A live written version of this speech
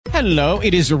Hello,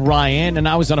 it is Ryan, and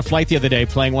I was on a flight the other day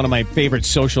playing one of my favorite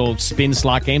social spin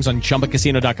slot games on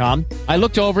ChumbaCasino.com. I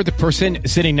looked over at the person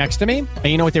sitting next to me, and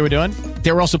you know what they were doing?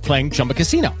 They were also playing Chumba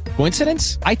Casino.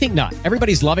 Coincidence? I think not.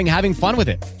 Everybody's loving having fun with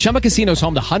it. Chumba Casino is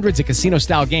home to hundreds of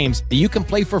casino-style games that you can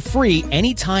play for free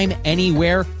anytime,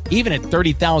 anywhere, even at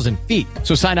 30,000 feet.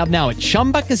 So sign up now at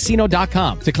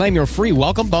ChumbaCasino.com to claim your free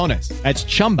welcome bonus. That's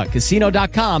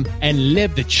ChumbaCasino.com and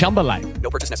live the Chumba life.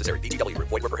 No purchase necessary. VGW.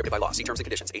 Void where prohibited by law. See terms and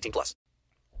conditions. 18+.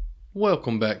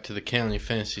 Welcome back to the County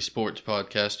Fantasy Sports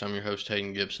Podcast. I'm your host,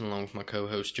 Hayden Gibson, along with my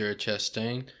co-host, Jared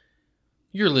Chastain.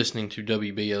 You're listening to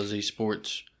WBLZ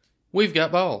Sports. We've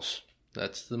got balls.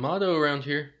 That's the motto around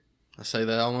here. I say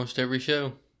that almost every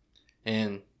show.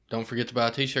 And don't forget to buy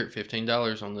a t-shirt,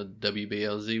 $15 on the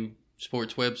WBLZ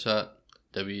Sports website,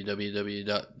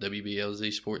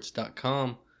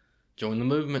 www.wblzsports.com. Join the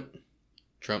movement.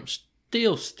 Trump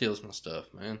still steals my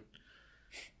stuff, man.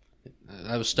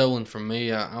 That was stolen from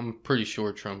me. I'm pretty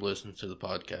sure Trump listens to the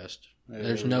podcast.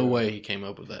 There's no way he came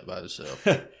up with that by himself.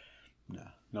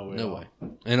 No way. No way.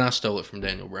 And I stole it from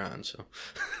Daniel Bryan, so.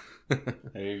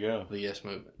 There you go. The Yes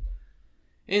Movement.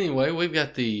 Anyway, we've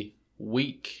got the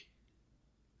Week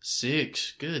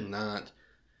 6. Good night.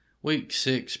 Week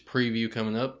 6 preview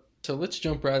coming up. So let's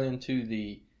jump right into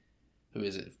the,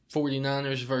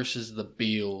 49ers versus the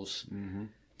Bills. Mm-hmm.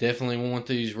 Definitely want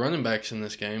these running backs in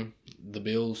this game. The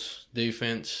Bills'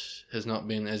 defense has not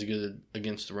been as good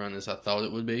against the run as I thought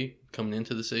it would be coming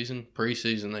into the season.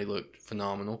 Preseason, they looked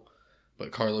phenomenal.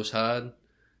 But Carlos Hyde,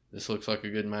 this looks like a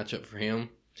good matchup for him.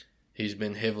 He's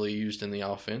been heavily used in the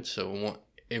offense, so I want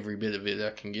every bit of it I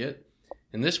can get.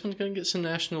 And this one's going to get some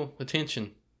national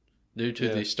attention due to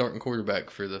the starting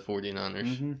quarterback for the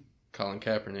 49ers, Colin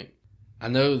Kaepernick. I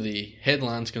know the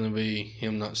headline's going to be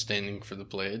him not standing for the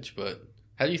pledge, but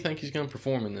how do you think he's going to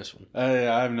perform in this one? I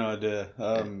have no idea.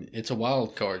 It's a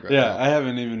wild card right now. Yeah, I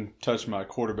haven't even touched my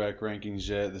quarterback rankings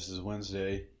yet. This is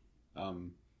Wednesday.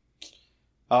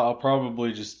 I'll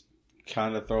probably just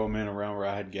kind of throw him in around where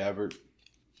I had Gabbert.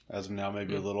 As of now,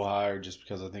 maybe a little higher just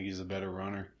because I think he's a better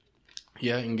runner.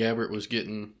 Yeah, and Gabbert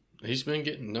he's been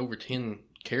getting over 10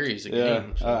 carries a game.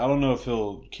 game. So. I don't know if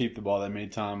he'll keep the ball that many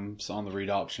times on the read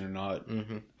option or not.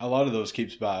 Mm-hmm. A lot of those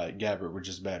keeps by Gabbert were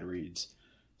just bad reads.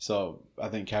 So I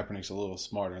think Kaepernick's a little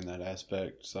smarter in that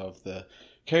aspect. So if the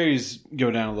carries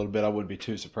go down a little bit, I wouldn't be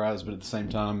too surprised. But at the same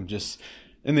time, just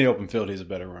in the open field, he's a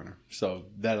better runner. So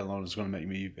that alone is going to make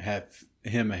me have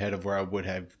him ahead of where I would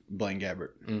have Blaine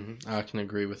Gabbert. Mm-hmm. I can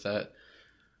agree with that.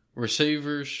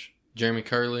 Receivers, Jeremy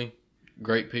Curley,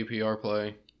 great PPR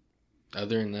play.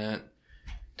 Other than that,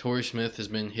 Torrey Smith has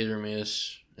been hit or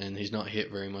miss, and he's not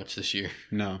hit very much this year.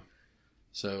 No.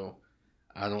 So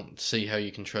I don't see how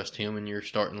you can trust him in your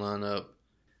starting lineup.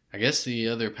 I guess the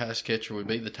other pass catcher would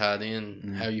be the tight end.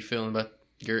 Mm. How are you feeling about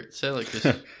Garrett Selleck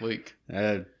this week?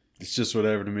 It's just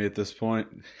whatever to me at this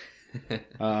point.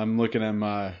 I'm looking at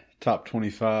my top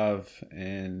 25,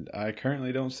 and I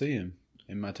currently don't see him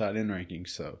in my tight end rankings.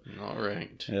 So not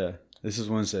ranked. Yeah, this is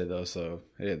Wednesday though, so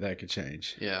that could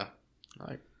change. Yeah,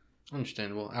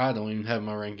 understandable. I don't even have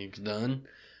my rankings done.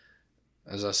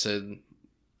 As I said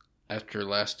after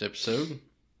last episode,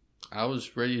 I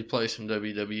was ready to play some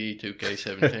WWE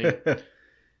 2K17.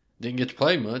 Didn't get to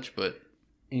play much, but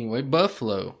anyway,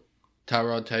 Buffalo,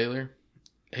 Tyrod Taylor,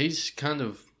 he's kind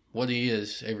of what he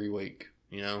is every week.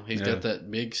 You know, he's got that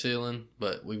big ceiling,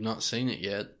 but we've not seen it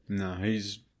yet. No,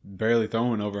 he's barely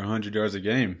throwing over 100 yards a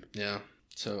game. Yeah.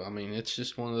 So, I mean, it's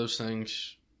just one of those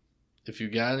things. If you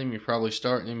got him, you're probably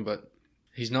starting him, but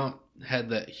he's not had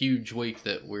that huge week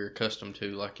that we're accustomed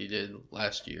to like he did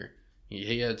last year.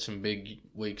 He had some big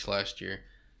weeks last year.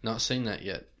 Not seen that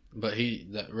yet. But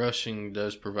that rushing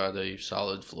does provide a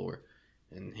solid floor.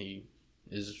 And he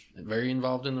is very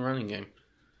involved in the running game.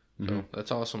 So,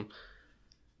 that's awesome.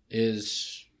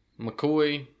 Is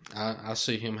McCoy, I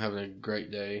see him having a great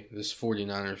day. This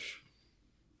 49ers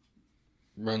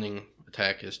running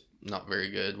attack is not very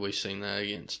good. We've seen that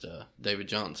against David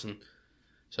Johnson.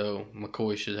 So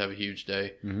McCoy should have a huge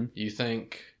day. Mm-hmm. Do you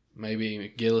think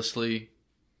maybe Gillislee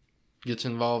gets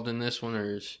involved in this one,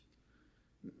 or is...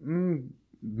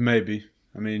 Maybe.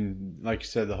 I mean, like you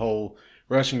said, the whole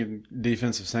rushing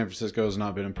defense of San Francisco has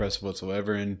not been impressive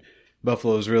whatsoever, and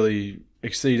Buffalo's really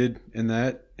exceeded in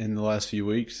that in the last few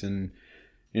weeks. And,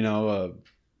 you know,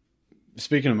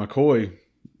 speaking of McCoy,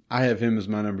 I have him as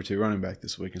my number 2 running back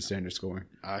this week in standard scoring.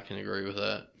 I can agree with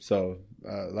that. So,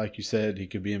 like you said, he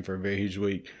could be in for a very huge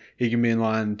week. He can be in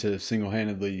line to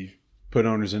single-handedly put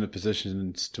owners into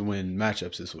positions to win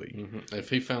matchups this week. Mm-hmm. If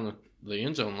he found the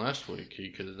end zone last week, he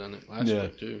could have done it last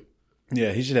week too.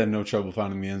 Yeah, he should have no trouble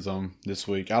finding the end zone this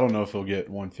week. I don't know if he'll get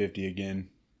 150 again.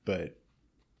 but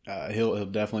he'll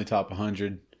definitely top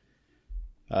 100.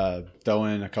 Throw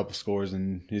in a couple scores,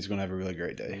 and he's going to have a really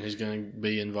great day. And he's going to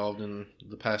be involved in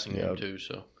the passing game too.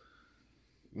 So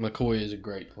McCoy is a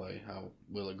great play. I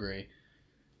will agree.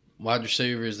 Wide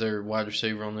receiver, is there a wide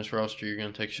receiver on this roster you're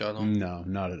going to take a shot on? No,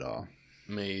 not at all.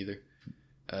 Me either.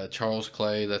 Charles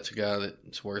Clay, that's a guy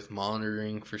that's worth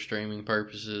monitoring for streaming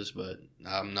purposes, but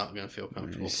I'm not going to feel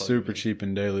comfortable. He's super cheap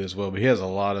in daily as well, but he has a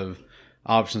lot of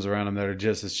options around him that are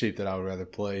just as cheap that I would rather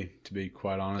play, to be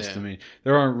quite honest. Yeah. I mean,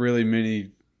 there aren't really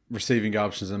many receiving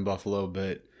options in Buffalo,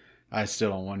 but I still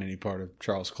don't want any part of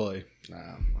Charles Clay.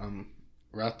 I'm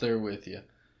right there with you.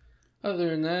 Other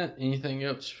than that, anything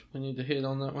else we need to hit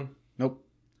on that one? Nope.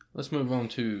 Let's move on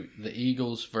to the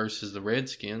Eagles versus the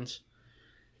Redskins.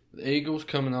 The Eagles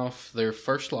coming off their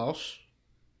first loss,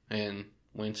 and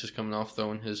Wentz is coming off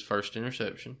throwing his first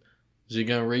interception. Is he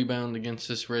going to rebound against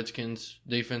this Redskins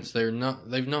defense? They've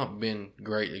not been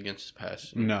great against the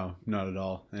pass. No, not at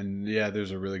all. And yeah,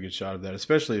 there's a really good shot of that,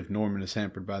 especially if Norman is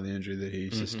hampered by the injury that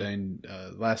he sustained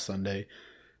last Sunday.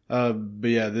 But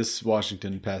yeah, this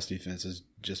Washington pass defense has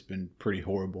just been pretty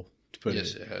horrible.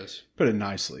 It has. Put it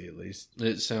nicely, at least.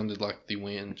 It sounded like the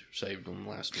wind saved them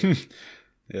last week.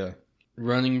 Yeah.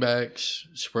 Running backs,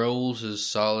 Sproles is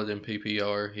solid in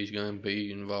PPR. He's going to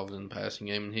be involved in the passing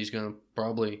game, and he's going to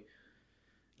probably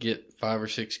get 5 or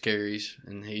 6 carries,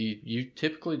 and he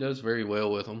typically does very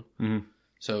well with them. Mm-hmm.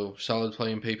 So, solid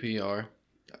play in PPR.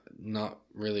 Not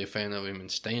really a fan of him in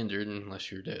standard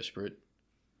unless you're desperate.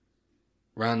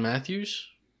 Ryan Matthews,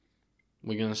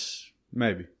 we going to...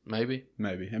 Maybe.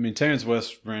 I mean, Terrence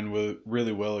West ran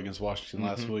really well against Washington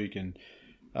last week, and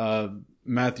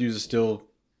Matthews is still...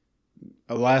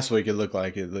 last week, it looked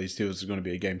like at least it was going to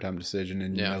be a game-time decision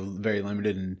and very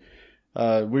limited,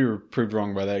 and we were proved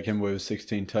wrong by that. Came away with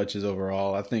 16 touches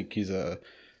overall. I think he's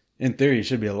in theory, he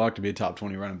should be a lock to be a top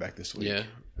 20 running back this week. Yeah,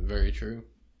 very true.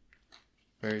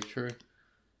 Very true.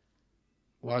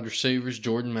 Wide receivers,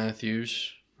 Jordan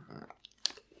Matthews.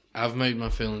 I've made my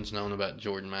feelings known about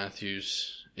Jordan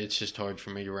Matthews. It's just hard for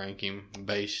me to rank him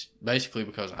basically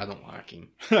because I don't like him.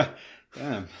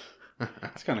 Damn.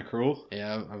 That's kind of cruel.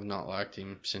 Yeah, I've not liked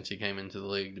him since he came into the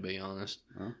league, to be honest.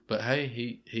 Huh? But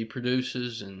hey, he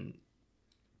produces, and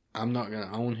I'm not going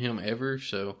to own him ever,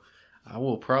 so I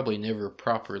will probably never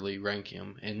properly rank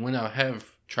him. And when I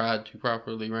have tried to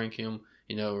properly rank him,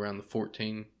 around the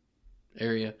 14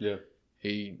 area,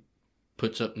 he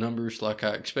puts up numbers like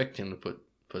I expect him to put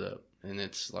up. And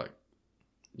it's like,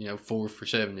 4 for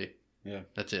 70. Yeah.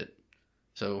 That's it.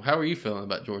 So, how are you feeling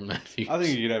about Jordan Matthews? I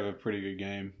think he could have a pretty good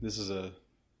game. This is a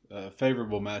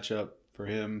favorable matchup for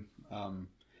him.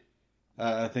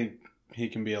 I think he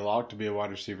can be a lock to be a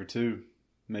wide receiver too,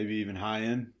 maybe even high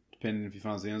end, depending if he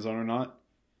finds the end zone or not.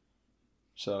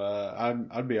 So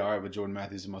I'd be all right with Jordan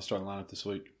Matthews in my starting lineup this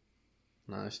week.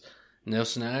 Nice.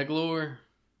 Nelson Aguilar.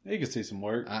 He could see some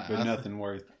work, but nothing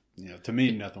worth. To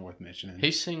me, nothing worth mentioning.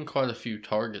 He's seen quite a few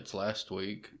targets last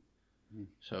week,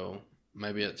 so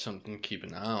maybe that's something to keep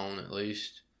an eye on at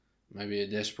least. Maybe a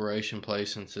desperation play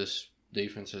since this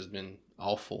defense has been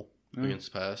awful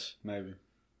against the pass. Maybe.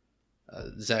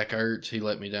 Zach Ertz, he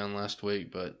let me down last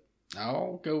week, but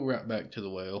I'll go right back to the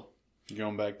well. You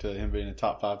going back to him being a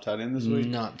top 5 tight end this week?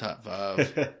 Not top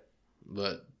 5,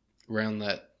 but around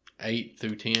that 8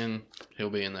 through 10, he'll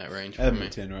be in that range for me.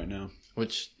 10 right now.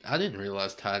 Which I didn't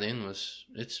realize tight end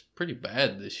it's pretty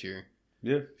bad this year.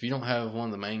 Yeah. If you don't have one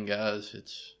of the main guys,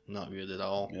 it's not good at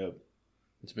all. Yep.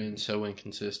 It's been so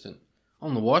inconsistent.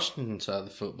 On the Washington side of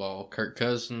the football, Kirk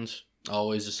Cousins,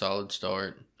 always a solid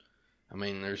start. I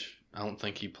mean, I don't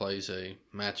think he plays a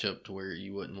matchup to where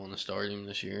you wouldn't want to start him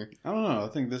this year. I don't know. I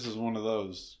think this is one of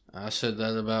those. I said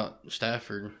that about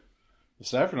Stafford.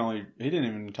 Stafford he didn't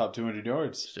even top 200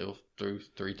 yards. Still threw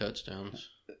 3 touchdowns.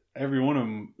 Every one of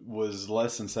them was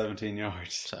less than 17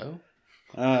 yards. So?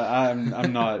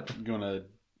 I'm not going to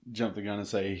jump the gun and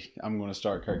say I'm going to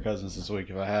start Kirk Cousins this week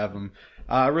if I have him.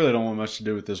 I really don't want much to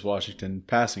do with this Washington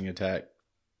passing attack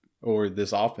or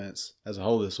this offense as a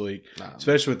whole this week,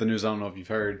 especially with the news. I don't know if you've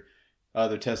heard.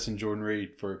 They're testing Jordan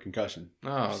Reed for a concussion.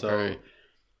 Oh, so great.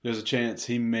 There's a chance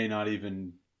he may not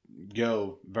even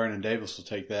go. Vernon Davis will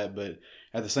take that. But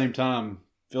at the same time,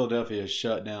 Philadelphia has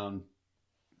shut down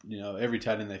every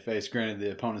tight end they face. Granted,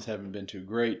 the opponents haven't been too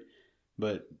great,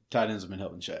 but tight ends have been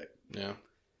held in check. Yeah.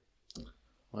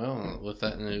 Well, with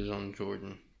that news on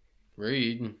Jordan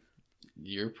Reed,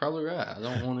 you're probably right. I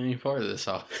don't want any part of this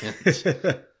offense.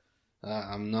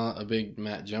 I'm not a big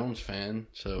Matt Jones fan,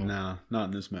 so no, not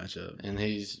in this matchup. And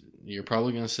you're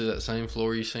probably going to see that same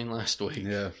floor you seen last week.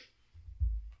 Yeah.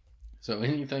 So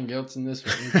anything else in this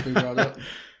one to be brought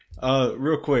up?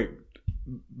 Real quick,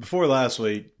 before last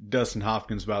week, Dustin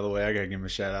Hopkins, by the way, I got to give him a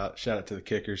shout out. Shout out to the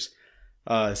kickers.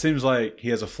 It seems like he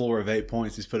has a floor of 8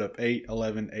 points. He's put up 8,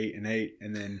 11, 8, and 8.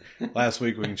 And then last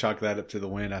week we can chalk that up to the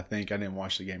win, I think. I didn't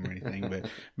watch the game or anything, but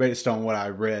based on what I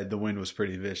read, the win was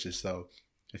pretty vicious. So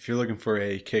if you're looking for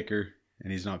a kicker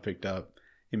and he's not picked up,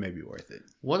 he may be worth it.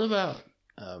 What about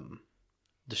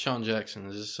Deshaun Jackson?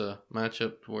 Is this a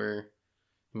matchup where it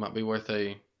might be worth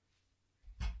a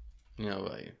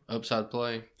upside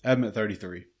play? I have him at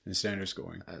 33 in standard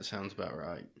scoring. That sounds about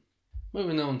right.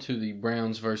 Moving on to the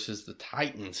Browns versus the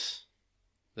Titans.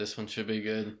 This one should be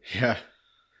good. Yeah.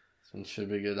 This one should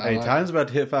be good. Hey, Titans about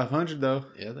to hit 500, though.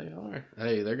 Yeah, they are.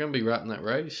 Hey, they're going to be right in that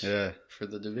race. Yeah. For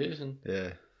the division.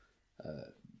 Yeah.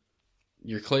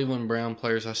 Your Cleveland Brown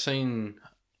players, I seen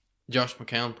Josh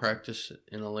McCown practice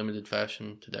in a limited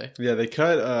fashion today. Yeah, they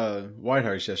cut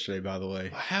Whitehurst yesterday, by the way.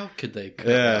 How could they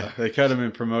cut they cut him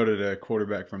and promoted a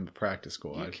quarterback from the practice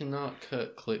squad. You cannot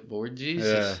cut clipboard. Jesus,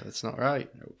 Yeah. that's not right.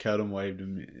 Cut him, waved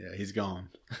him. Yeah, he's gone.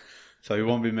 So he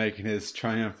won't be making his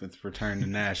triumphant return to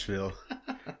Nashville.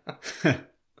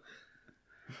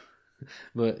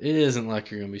 But it isn't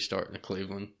like you're going to be starting a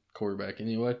Cleveland quarterback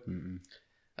anyway.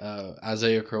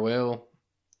 Isaiah Crowell,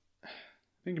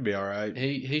 I think he'd be all right.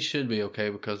 he should be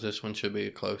okay because this one should be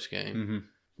a close game.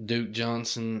 Duke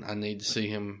Johnson, I need to see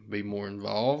him be more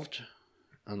involved.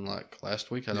 Unlike last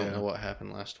week, I don't know what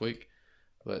happened last week,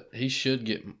 but he should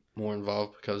get more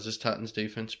involved because this Titans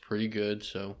defense is pretty good.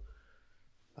 So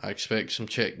I expect some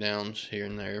checkdowns here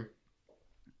and there.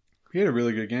 He had a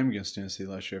really good game against Tennessee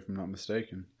last year, if I'm not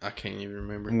mistaken. I can't even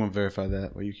remember. I'm going to verify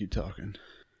that while you keep talking.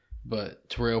 But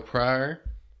Terrell Pryor,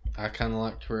 I kind of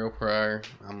like Terrell Pryor.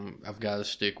 I've got to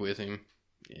stick with him.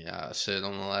 Yeah, I said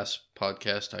on the last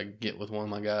podcast I get with one of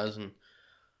my guys and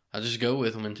I just go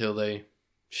with them until they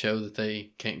show that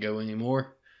they can't go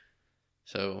anymore.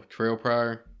 So Terrell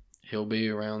Pryor, he'll be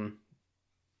in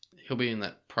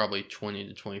that probably 20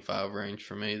 to 25 range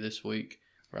for me this week.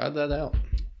 Ride that out.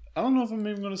 I don't know if I'm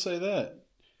even going to say that.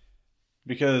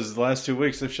 Because the last 2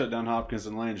 weeks they've shut down Hopkins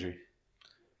and Landry.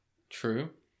 True.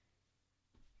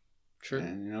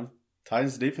 And,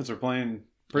 Titans defense are playing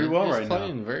pretty well right now.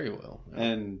 Playing very well.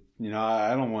 And,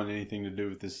 I don't want anything to do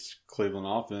with this Cleveland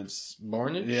offense.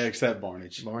 Barnage? Yeah, except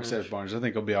Barnage. Except Barnage. I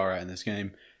think he'll be all right in this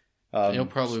game. It'll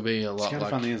probably be a lot like...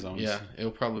 find the end zones. Yeah,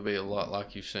 it'll probably be a lot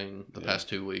like you've seen the past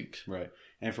 2 weeks. Right.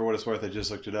 And for what it's worth, I just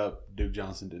looked it up. Duke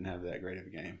Johnson didn't have that great of a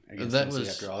game against That Tennessee was,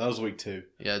 after all. That was week 2.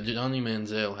 Yeah, Johnny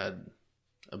Manziel had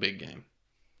a big game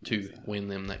to win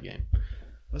them that game.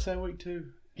 Was that week 2?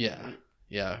 Yeah.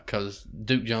 Yeah, because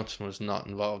Duke Johnson was not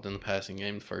involved in the passing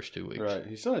game the first 2 weeks. Right.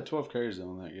 He still had 12 carries though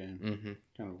in that game. Mm-hmm.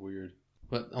 Kind of weird.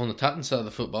 But on the Titans side of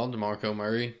the football, DeMarco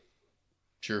Murray,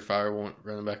 surefire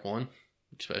running back one,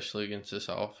 especially against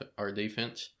our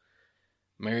defense.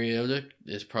 Mariota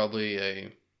is probably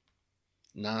a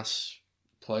nice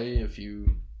play if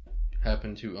you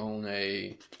happen to own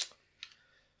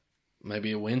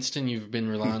maybe a Winston. You've been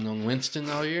relying on Winston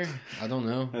all year. I don't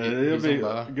know. It'll be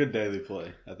a good daily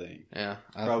play, I think. Yeah.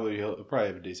 He'll probably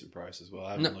have a decent price as well.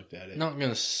 I haven't looked at it. Not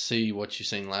going to see what you've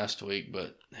seen last week,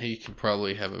 but he could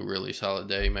probably have a really solid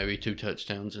day. Maybe 2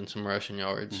 touchdowns and some rushing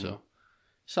yards. Mm-hmm. So,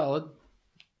 solid.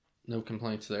 No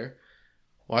complaints there.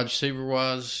 Wide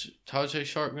receiver-wise, Tajay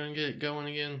Sharp going to get it going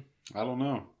again? I don't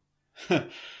know.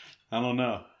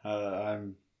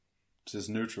 I'm just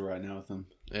neutral right now with him.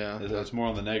 Yeah. It's more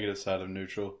on the negative side of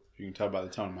neutral. You can tell by the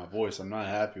tone of my voice, I'm not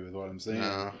happy with what I'm seeing.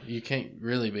 No, you can't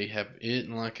really be happy. It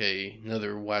isn't like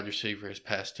another wide receiver has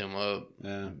passed him up,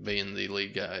 being the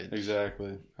lead guy.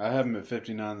 Exactly. I have him at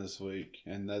 59 this week,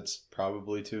 and that's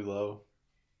probably too low.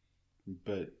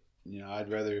 But, I'd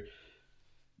rather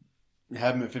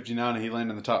have him at 59 and he land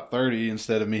in the top 30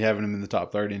 instead of me having him in the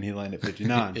top 30 and he land at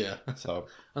 59. Yeah. So,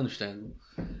 understandable.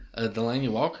 Delaney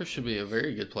Walker should be a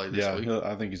very good play this week.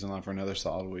 I think he's in line for another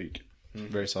solid week. Mm-hmm.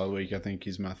 Very solid week. I think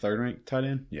he's my 3rd ranked tight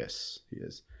end. Yes, he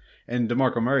is. And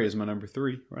DeMarco Murray is my number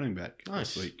 3 running back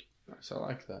this week. Nice. I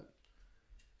like that.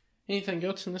 Anything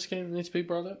else in this game that needs to be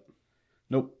brought up?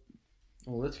 Nope.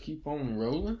 Well, let's keep on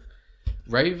rolling.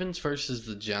 Ravens versus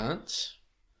the Giants.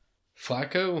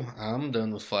 Flacco, I'm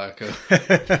done with Flacco.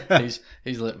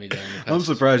 he's let me down. I'm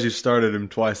surprised you started him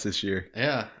twice this year.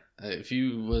 Yeah. If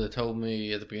you would have told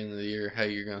me at the beginning of the year, hey,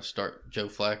 you're going to start Joe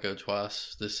Flacco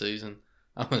twice this season,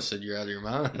 I would have said you're out of your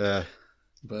mind. Yeah.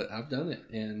 But I've done it,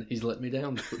 and he's let me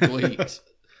down for weeks.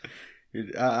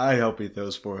 I hope he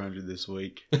throws 400 this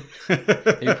week.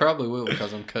 He probably will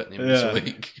because I'm cutting him this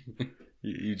week.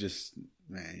 You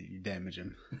damage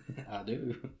him. I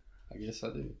do. I guess I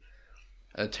do.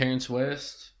 Terrence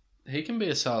West, he can be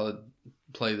a solid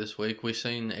play this week. We've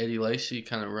seen Eddie Lacy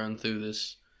kind of run through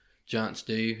this Giants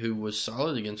D, who was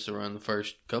solid against the run the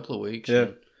first couple of weeks.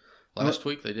 Yeah. Last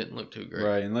week, they didn't look too great.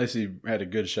 Right, and Lacey had a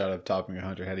good shot of topping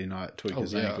 100 had he not tweaked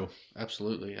his ankle.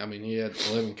 Absolutely. I mean, he had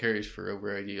 11 carries for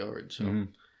over 80 yards. So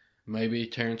maybe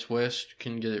Terrence West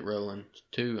can get it rolling,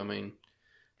 too. I mean,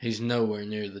 he's nowhere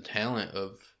near the talent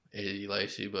of Eddie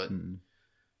Lacy, but,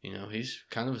 he's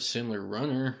kind of a similar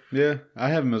runner. Yeah, I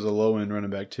have him as a low-end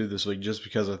running back, too, this week, just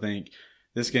because I think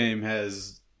this game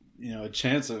has, a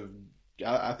chance of –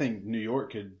 I think New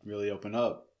York could really open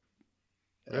up.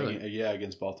 Really? Yeah,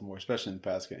 against Baltimore, especially in the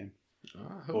pass game.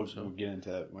 I hope so. We'll get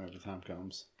into that whenever the time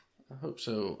comes. I hope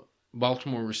so.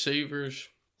 Baltimore receivers.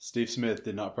 Steve Smith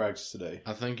did not practice today.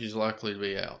 I think he's likely to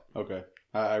be out. Okay.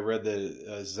 I read that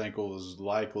his ankle was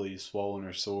likely swollen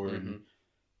or sore, and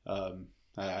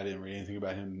I didn't read anything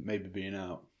about him maybe being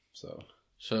out.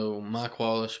 So Mike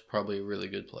Wallace, probably a really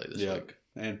good play this week.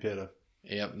 And Pitta.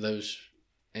 Yep, those.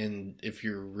 And if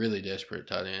you're really desperate,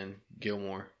 tight end,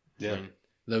 Gilmore. Yeah. I mean,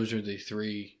 those are the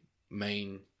three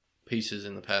main pieces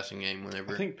in the passing game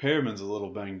whenever. I think Perriman's a little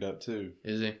banged up too.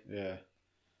 Is he? Yeah.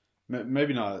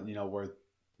 Maybe not, worth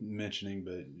mentioning,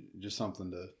 but just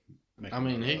something to make. I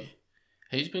mean,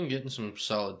 he's been getting some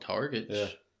solid targets. Yeah.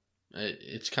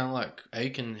 It's kind of like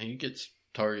Aiken. He gets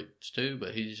targets too,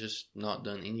 but he's just not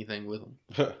done anything with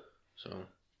them. So.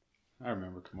 I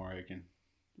remember Kamar Aiken.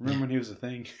 Remember when he was a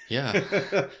thing? Yeah.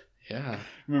 Yeah.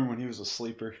 Remember when he was a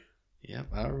sleeper? Yep,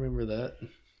 I remember that.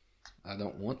 I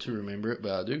don't want to remember it,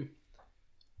 but I do.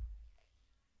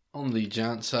 On the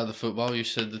Giants side of the football, you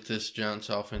said that this Giants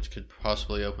offense could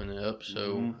possibly open it up,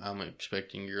 so I'm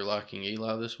expecting you're liking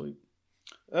Eli this week.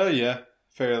 Oh, yeah,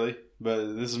 fairly.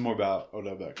 But this is more about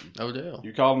Odell Beckham. Odell.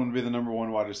 You called him to be the number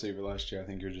one wide receiver last year. I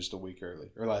think you're just a week early.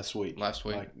 Or last week. Last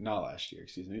week. Not last year,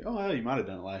 excuse me. Oh, well, you might have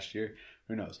done it last year.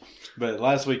 Who knows? But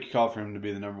last week you called for him to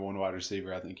be the number one wide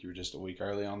receiver. I think you were just a week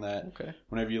early on that. Okay.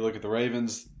 Whenever you look at the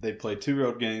Ravens, they played 2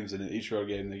 road games, and in each road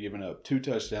game they've given up 2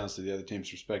 touchdowns to the other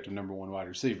team's respective number one wide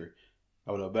receiver.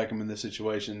 Odell Beckham in this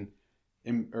situation,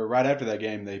 right after that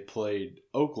game, they played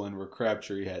Oakland, where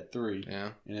Crabtree had 3. Yeah.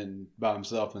 And then by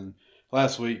himself. And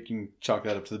last week, you can chalk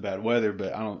that up to the bad weather,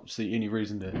 but I don't see any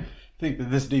reason to think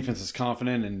that this defense is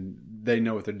confident and they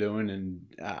know what they're doing. And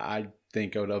I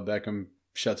think Odell Beckham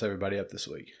shuts everybody up this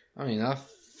week. I mean, I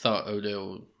thought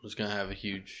Odell was going to have a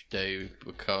huge day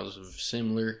because of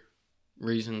similar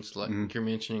reasons, like you're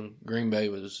mentioning. Green Bay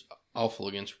was awful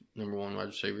against number one wide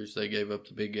receivers. They gave up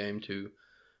the big game to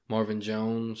Marvin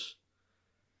Jones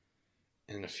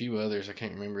and a few others. I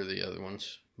can't remember the other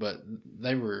ones, but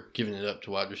they were giving it up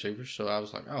to wide receivers. So I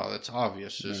was like, oh, that's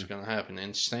obvious this is going to happen.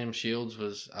 And Sam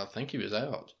Shields I think he was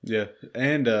out. Yeah,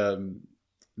 and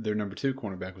their number 2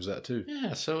 cornerback was out too.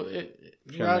 Yeah, so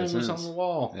writing was on the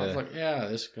wall. Yeah. I was like, yeah,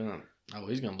 he's going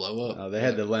to blow up. Oh, they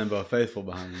had the Lambeau faithful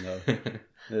behind them,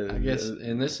 though. I guess,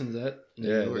 and this and that.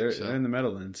 They're in the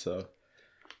Meadowlands, so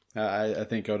I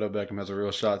think Odell Beckham has a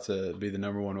real shot to be the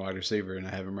number one wide receiver, and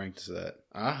I have him ranked as that.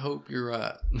 I hope you're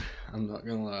right. I'm not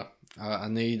going to lie. I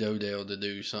need Odell to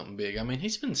do something big. I mean,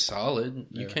 he's been solid.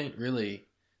 You can't really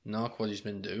knock what he's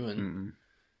been doing. Mm-mm.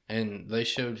 And they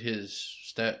showed his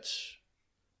stats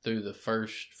through the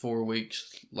first 4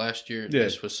 weeks last year. Yeah.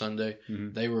 This was Sunday.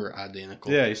 Mm-hmm. They were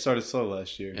identical. Yeah, he started slow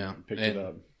last year. Yeah. And picked it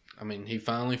up. I mean, he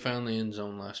finally found the end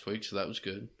zone last week, so that was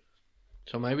good.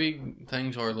 So maybe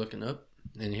things are looking up.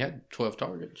 And he had 12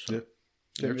 targets. So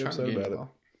they're trying to get him the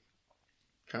ball.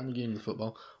 Trying to get him the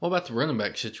football. What about the running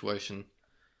back situation?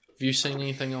 Have you seen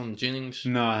anything on Jennings?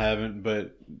 No, I haven't,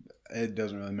 but it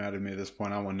doesn't really matter to me at this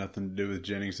point. I want nothing to do with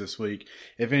Jennings this week.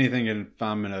 If anything, if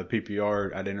I'm in a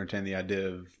PPR, I'd entertain the idea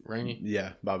of Rainey?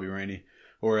 Yeah, Bobby Rainey.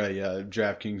 Or a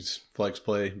DraftKings flex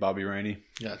play, Bobby Rainey.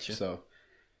 Gotcha. So,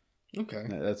 okay.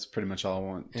 That's pretty much all I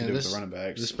want to do with the running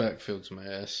backs. This backfield's a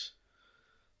mess.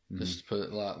 Just to put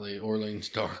it lightly. Orleans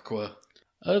Darkwa.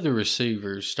 Other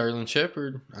receivers, Sterling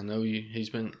Shepard. I know he's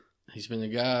been a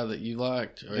guy that you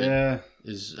liked. Yeah.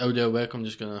 Is Odell Beckham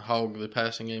just going to hog the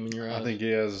passing game in your eyes? I think he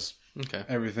has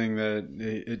everything that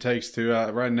it takes to.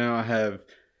 Right now, I have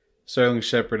Sterling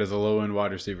Shepard as a low-end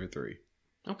wide receiver 3.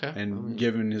 Okay. And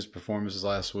given his performances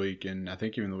last week, and I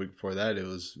think even the week before that, it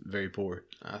was very poor.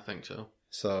 I think so.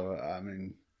 So, I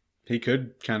mean, he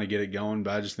could kind of get it going,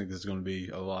 but I just think this is going to be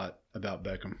a lot about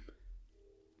Beckham.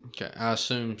 Okay. I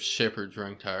assume Shepard's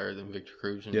ranked higher than Victor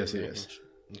Cruz. Yes, he is.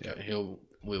 Okay. Yep.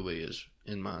 Will be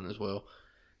in mine as well.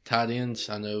 Tight ends,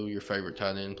 I know your favorite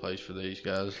tight end plays for these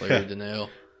guys, Larry Donnell.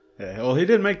 Yeah, well, he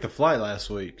didn't make the flight last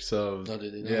week, so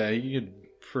did he not? Yeah,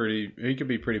 he could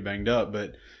be pretty banged up,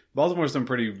 but Baltimore's done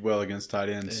pretty well against tight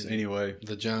ends anyway.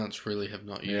 The Giants really have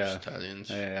not used tight ends.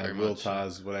 Yeah, very Will much.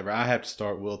 Ty's whatever. I have to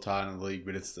start Will Ty in the league,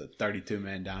 but it's the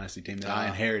 32-man dynasty team that I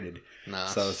inherited.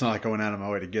 Nice. So it's not like I went out of my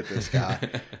way to get this guy.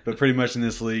 But pretty much in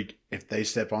this league, if they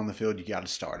step on the field, you got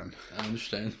to start them.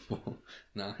 Understandable.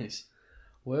 Nice.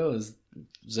 Well, is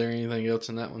there anything else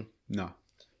in that one? No.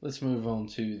 Let's move on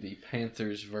to the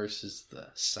Panthers versus the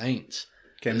Saints.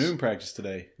 Cam Newton practiced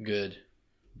today. Good.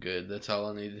 That's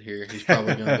all I need to hear. He's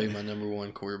probably going to be my number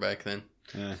one quarterback then.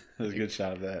 Yeah, that was a good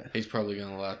shot of that. He's probably going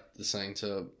to light the Saints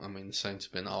up. I mean, the Saints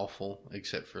have been awful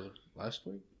except for last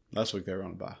week. Last week they were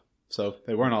on a bye. So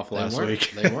they weren't awful last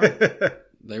week. They weren't.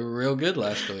 They were real good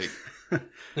last week.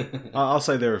 I'll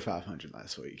say they were 500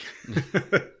 last week.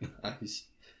 Nice.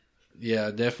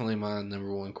 Yeah, definitely my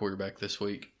number one quarterback this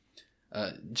week.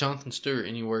 Jonathan Stewart,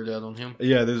 any word out on him?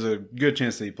 Yeah, there's a good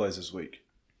chance that he plays this week.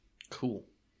 Cool.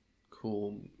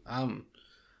 I'm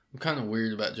kind of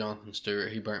weird about Jonathan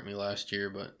Stewart. He burnt me last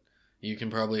year, but you can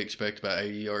probably expect about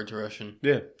 80 yards rushing.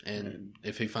 Yeah. And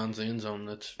if he finds the end zone,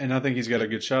 that's... And I think he's got a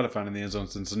good shot of finding the end zone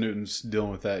since Newton's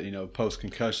dealing with that,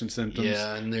 post-concussion symptoms.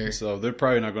 Yeah, and so they're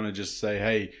probably not going to just say,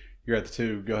 hey, you're at the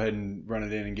 2, go ahead and run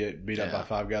it in and get beat up by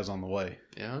 5 guys on the way.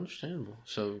 Yeah, understandable.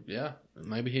 So, yeah,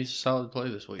 maybe he's a solid play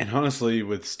this week. And honestly,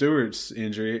 with Stewart's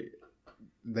injury,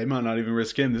 they might not even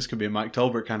risk him. This could be a Mike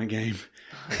Tolbert kind of game.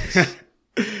 Nice.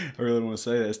 I really want to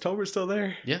say that. Is Tolbert still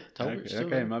there? Yeah, Tolbert's still okay,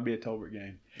 there. It might be a Tolbert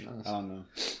game. Nice. I don't know.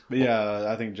 But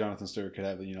yeah, I think Jonathan Stewart could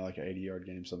have, like an 80-yard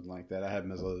game, something like that. I have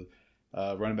him as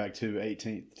a running back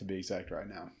 18th to be exact right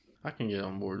now. I can get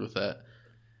on board with that.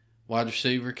 Wide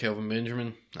receiver, Kelvin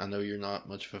Benjamin. I know you're not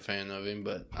much of a fan of him,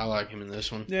 but I like him in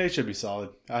this one. Yeah, he should be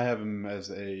solid. I have him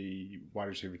as a wide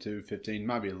receiver too. 15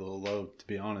 might be a little low, to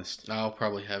be honest. I'll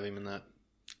probably have him in that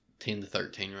 10 to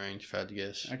 13 range, if I had to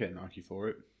guess. I can't knock you for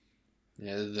it.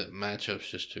 Yeah, the matchup's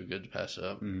just too good to pass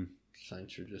up. Mm-hmm.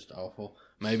 Saints are just awful.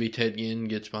 Maybe Ted Ginn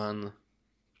gets behind the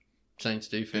Saints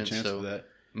defense, so that.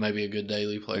 maybe a good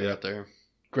daily player out there.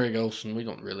 Greg Olsen, we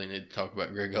don't really need to talk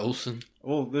about Greg Olsen.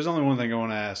 Well, there's only one thing I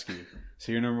want to ask you.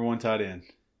 So your number one tight end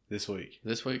this week.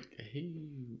 This week,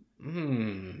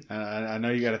 I know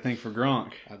you got to think for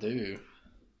Gronk. I do.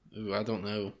 Ooh, I don't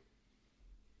know.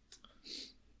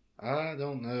 I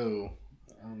don't know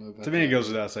about to me, it goes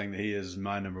without saying that he is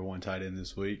my number one tight end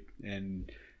this week.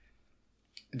 And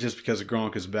just because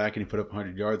Gronk is back and he put up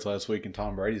 100 yards last week and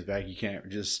Tom Brady's back, you can't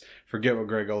just forget what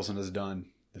Greg Olsen has done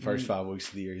the first 5 weeks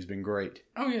of the year. He's been great.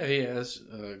 Oh, yeah, he has.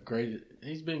 Great.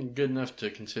 He's been good enough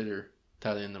to consider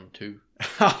tight end number 2.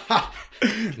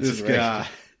 This guy.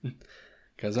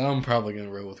 Because I'm probably going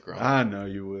to roll with Gronk. I know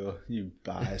you will. You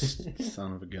biased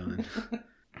son of a gun.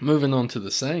 Moving on to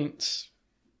the Saints.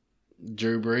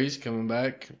 Drew Brees coming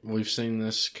back. We've seen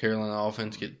this Carolina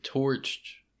offense get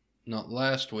torched, not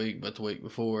last week, but the week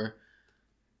before.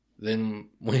 Then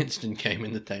Winston came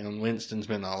into town. Winston's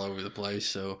been all over the place,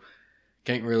 so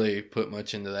can't really put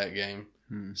much into that game.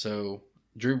 So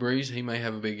Drew Brees, he may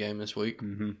have a big game this week,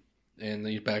 and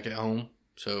he's back at home,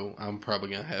 so I'm probably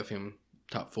going to have him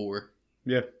top 4.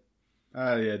 Yeah.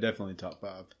 Yeah, definitely top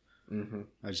 5. Mm-hmm.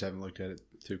 I just haven't looked at it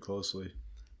too closely.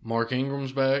 Mark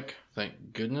Ingram's back,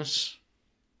 thank goodness.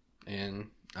 And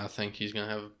I think he's going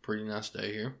to have a pretty nice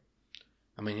day here.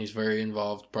 I mean, he's very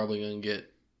involved, probably going to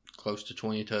get close to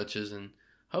 20 touches, and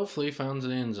hopefully he finds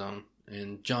an end zone.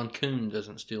 And John Kuhn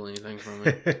doesn't steal anything from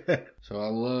him. So I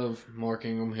love Mark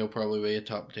Ingram. He'll probably be a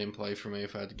top 10 play for me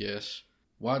if I had to guess.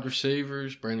 Wide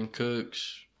receivers, Brandon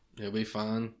Cooks, he'll be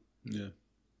fine. Yeah.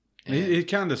 He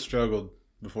kind of struggled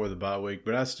before the bye week,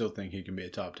 but I still think he can be a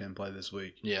top 10 play this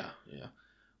week. Yeah.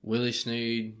 Willie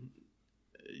Snead,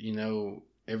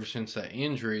 ever since that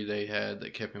injury they had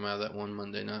that kept him out of that one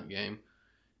Monday night game,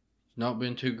 not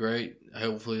been too great.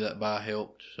 Hopefully that bye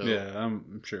helped. So yeah,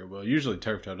 I'm sure it will. Usually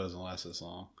turf toe doesn't last this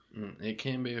long. It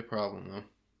can be a problem,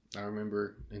 though. I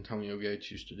remember Antonio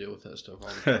Gates used to deal with that stuff all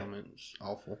the time. It's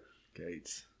awful.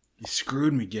 Gates. You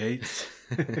screwed me, Gates.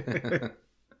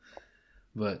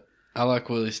 But I like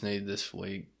Willie Snead this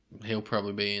week. He'll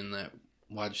probably be in that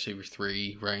wide receiver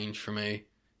 3 range for me.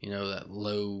 That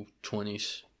low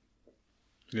 20s.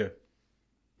 Yeah.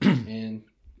 And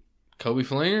Kobe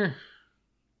Fleener?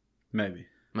 Maybe.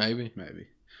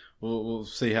 We'll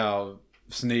see how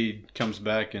Snead comes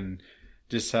back and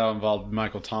just how involved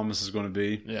Michael Thomas is going to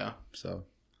be. Yeah. So.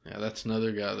 Yeah, that's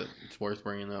another guy that's worth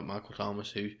bringing up, Michael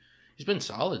Thomas, who he's been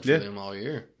solid for them all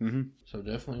year. Mm-hmm. So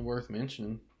definitely worth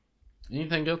mentioning.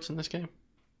 Anything else in this game?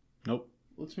 Nope.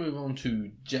 Let's move on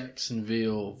to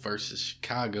Jacksonville versus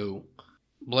Chicago.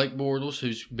 Blake Bortles,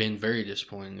 who's been very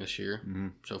disappointing this year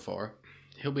so far,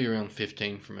 he'll be around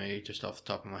 15 for me, just off the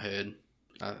top of my head.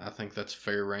 I think that's a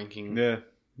fair ranking. Yeah,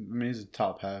 I mean, he's a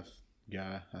top half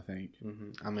guy, I think.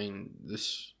 I mean,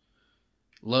 this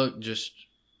Luck just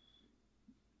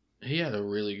he had a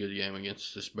really good game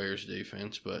against this Bears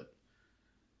defense, but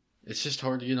it's just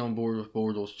hard to get on board with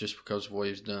Bortles just because of what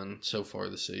he's done so far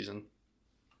this season.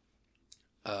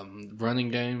 Running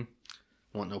game,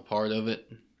 want no part of it.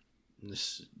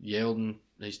 This Yeldon,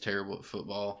 he's terrible at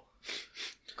football.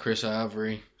 Chris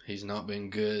Ivory, he's not been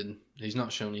good. He's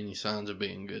not shown any signs of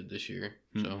being good this year.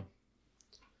 So,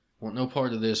 want no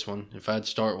part of this one. If I'd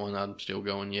start one, I'd still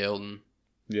go in Yeldon.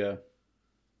 Yeah.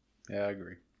 Yeah, I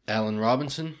agree. Allen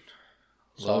Robinson.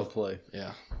 Solid play.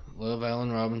 Yeah. Love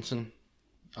Allen Robinson.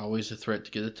 Always a threat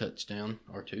to get a touchdown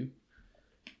or two.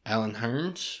 Allen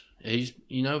Hurns. He's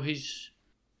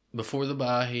before the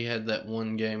bye, he had that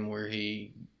one game where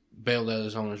he bailed out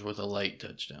his owners with a late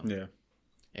touchdown. Yeah.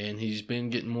 And he's been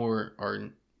getting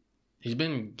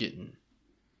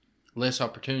less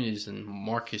opportunities than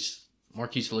Marquise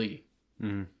Lee.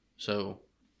 Mm-hmm. So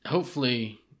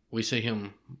hopefully we see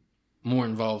him more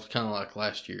involved, kind of like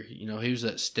last year. He was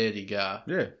that steady guy.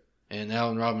 Yeah. And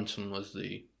Allen Robinson was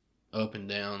the up and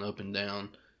down, up and down.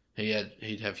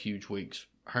 He'd have huge weeks.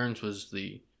 Hearns was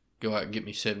the go out and get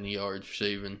me 70 yards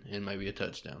receiving and maybe a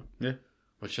touchdown. Yeah.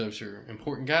 Which those are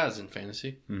important guys in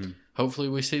fantasy. Mm-hmm. Hopefully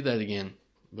we see that again.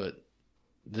 But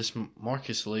this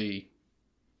Marcus Lee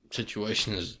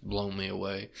situation has blown me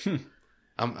away.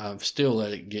 I've still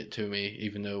let it get to me,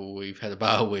 even though we've had a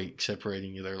bye week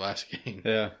separating their last game.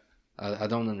 Yeah. I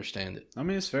don't understand it. I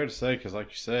mean, it's fair to say because, like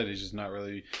you said, he's just not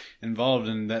really involved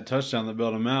in that touchdown that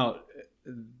bailed him out.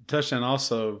 Touchdown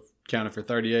also counted for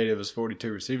 38 of his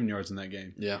 42 receiving yards in that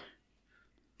game. Yeah.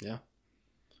 Yeah.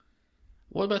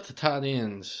 What about the tight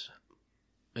ends?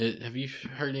 Have you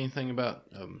heard anything about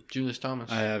Julius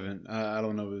Thomas? I haven't. I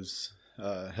don't know his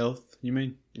health, you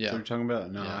mean? Yeah. That's what you're talking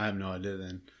about? No, Yeah. I have no idea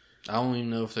then. I don't even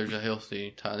know if there's a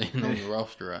healthy tight end on the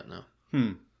roster right now.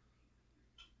 I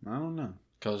don't know.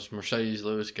 Because Mercedes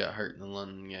Lewis got hurt in the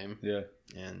London game. Yeah.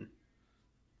 And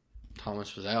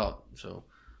Thomas was out, so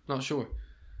not sure.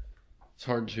 It's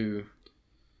hard to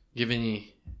give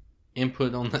any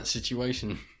input on that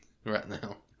situation right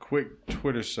now. Quick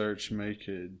Twitter search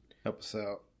could help us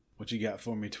out. What you got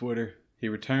for me, Twitter? He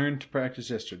returned to practice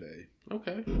yesterday.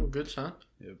 Okay, well, good sign.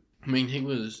 Yep. I mean,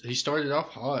 he started off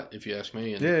hot, if you ask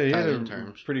me, in Yeah, he had tight a end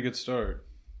terms, pretty good start.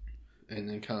 and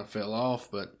then kind of fell off.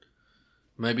 But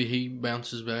maybe he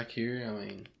bounces back here. I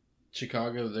mean,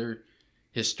 Chicago, they're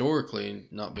historically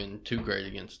not been too great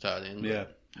against tight end. Yeah.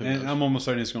 Who And knows? I'm almost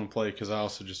certain he's going to play because I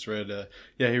also just read,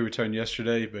 he returned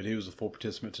yesterday, but he was a full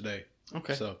participant today.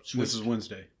 Okay, So sweet. this is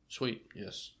Wednesday. Sweet,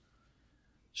 yes.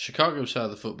 Chicago side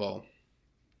of the football.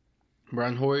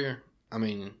 Brian Hoyer, I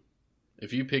mean,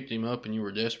 if you picked him up and you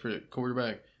were desperate at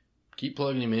quarterback, keep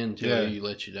plugging him in until he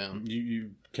lets you down.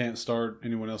 You can't start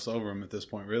anyone else over him at this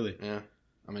point, really. Yeah.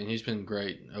 I mean, he's been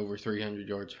great. Over 300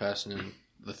 yards passing in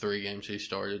the 3 games he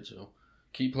started. So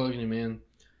keep plugging him in.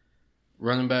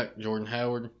 Running back, Jordan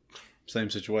Howard. Same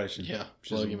situation. Yeah,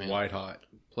 Just plug him in. white hot.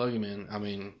 Plug him in. I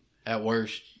mean, at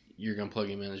worst, you're going to plug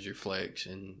him in as your flex,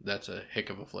 and that's a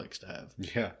heck of a flex to have.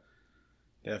 Yeah,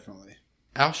 definitely.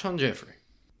 Alshon Jeffrey.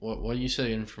 What are you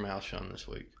saying from Alshon this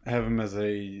week? I have him as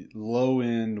a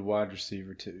low-end wide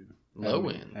receiver, too. Low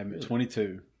end? I have him at Really?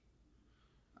 22.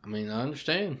 I mean, I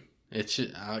understand.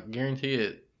 I guarantee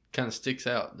it kind of sticks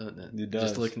out, doesn't it? It does.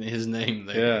 Just looking at his name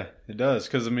there. Yeah, it does.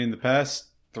 Because, I mean, the past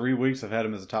 3 weeks I've had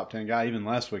him as a top 10 guy. Even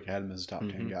last week I had him as a top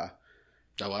 10 guy.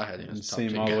 Oh, I had him And as a top see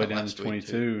him 10 all the guy way down last to week,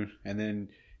 22. too. And then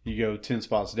you go 10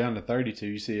 spots down to 32.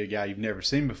 You see a guy you've never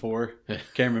seen before,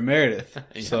 Cameron Meredith.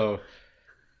 Yeah. So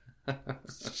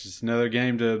it's just another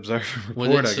game to observe and Would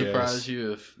record, it I guess. surprise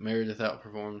you if Meredith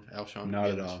outperformed Alshon Not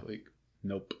again at all. this week?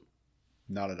 Nope.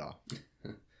 Not at all.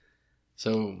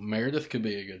 So Meredith could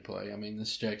be a good play. I mean,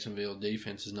 this Jacksonville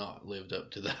defense has not lived up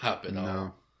to the hype at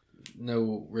all.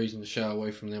 No reason to shy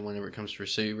away from them whenever it comes to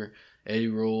receiver. Eddie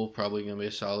Rule, probably going to be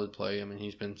a solid play. I mean,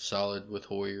 he's been solid with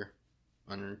Hoyer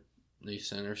underneath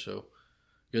center, so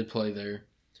good play there.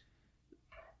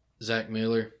 Zach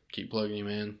Miller, keep plugging him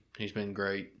in. He's been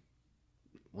great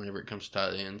whenever it comes to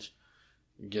tight ends.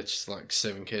 He gets like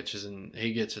 7 catches, and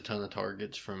he gets a ton of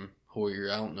targets from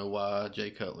Hoyer. I don't know why Jay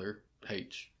Cutler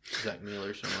hates Zach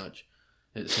Miller so much.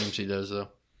 It seems he does, though.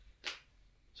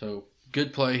 So,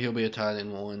 good play. He'll be a tight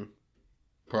end 1.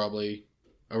 Probably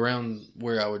around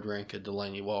where I would rank a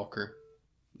Delaney Walker.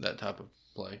 That type of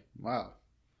play. Wow.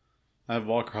 I have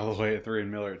Walker all the way at 3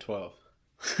 and Miller at 12.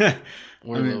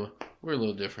 We're a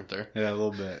little different there. Yeah, a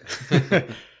little bit.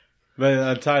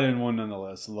 But a tight end 1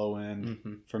 nonetheless, low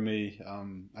end for me.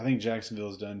 I think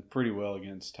Jacksonville's done pretty well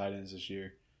against tight ends this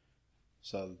year.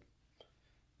 So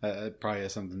That probably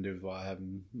has something to do with why I have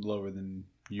him lower than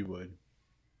you would.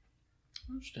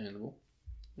 Understandable.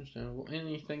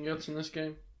 Anything else in this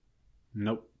game?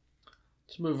 Nope.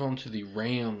 Let's move on to the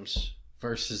Rams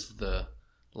versus the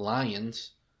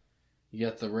Lions. You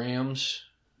got the Rams.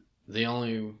 The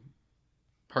only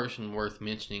person worth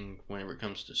mentioning whenever it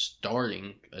comes to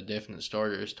starting, a definite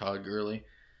starter, is Todd Gurley.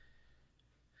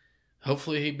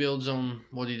 Hopefully he builds on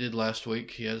what he did last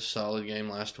week. He had a solid game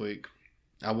last week.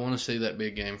 I want to see that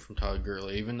big game from Todd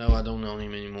Gurley, even though I don't know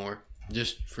him anymore.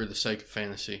 Just for the sake of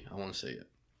fantasy, I want to see it.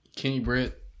 Kenny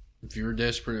Britt, if you're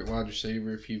desperate at wide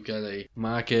receiver, if you've got a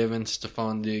Mike Evans,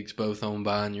 Stephon Diggs both on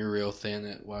by and you're real thin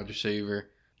at wide receiver,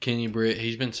 Kenny Britt,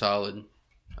 he's been solid.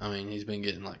 I mean, he's been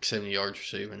getting like 70 yards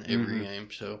receiving every game.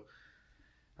 So,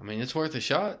 I mean, it's worth a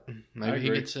shot.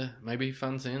 Maybe maybe he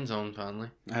finds the end zone finally.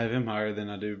 I have him higher than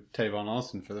I do Tavon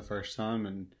Austin for the first time,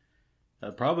 and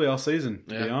probably all season,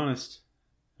 to be honest.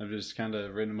 I've just kind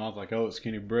of written him off like, oh, it's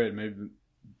Kenny Britt. Maybe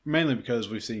mainly because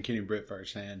we've seen Kenny Britt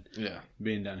firsthand.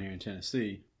 Being down here in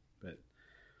Tennessee, but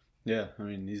yeah, I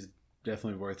mean, he's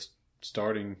definitely worth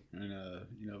starting and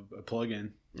a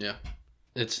plug-in. Yeah,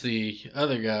 it's the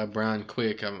other guy, Brian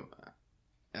Quick.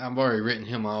 I've already written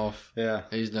him off. Yeah,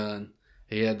 he's done.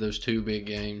 He had those 2 big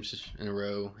games in a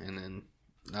row, and then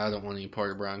I don't want any part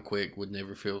of Brian Quick. Would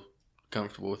never feel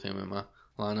comfortable with him in my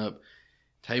lineup.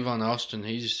 Tavon Austin,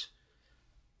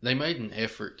 they made an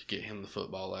effort to get him the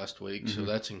football last week, so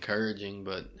that's encouraging,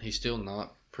 but he's still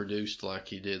not produced like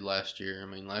he did last year. I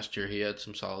mean, last year he had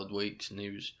some solid weeks, and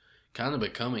he was kind of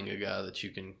becoming a guy that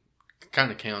you can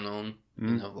kind of count on,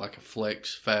 like a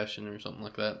flex fashion or something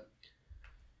like that.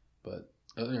 But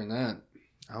other than that,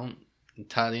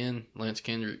 tight end, Lance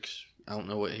Kendricks, I don't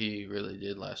know what he really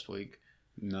did last week.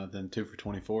 Nothing, 2 for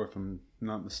 24 if I'm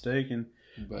not mistaken.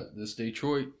 But this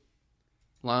Detroit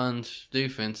Lions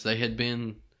defense, they had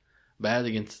been bad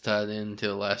against the tight end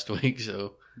until last week,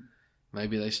 so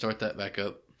maybe they start that back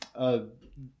up.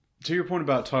 To your point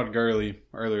about Todd Gurley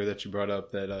earlier that you brought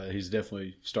up, that he's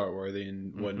definitely start worthy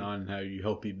and whatnot, and how you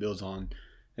hope he builds on,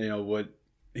 what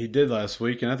he did last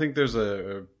week, and I think there's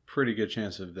a pretty good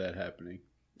chance of that happening.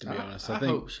 To be honest, I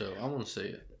think hope so. I want to see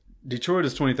it. Detroit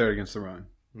is 23rd against the run,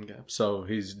 okay, so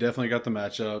he's definitely got the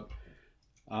matchup.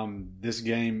 This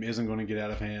game isn't going to get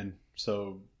out of hand,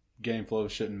 so game flow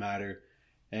shouldn't matter.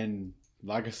 And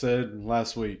like I said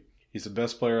last week, he's the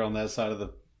best player on that side of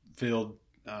the field.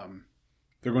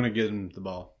 They're going to get him the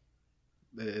ball.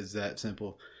 It's that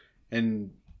simple.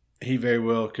 And he very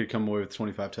well could come away with a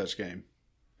 25-touch game.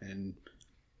 And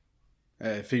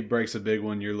if he breaks a big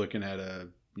one, you're looking at a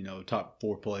top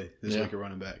 4 play this week at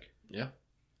running back. Yeah,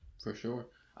 for sure.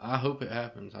 I hope it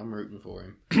happens. I'm rooting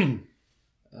for him.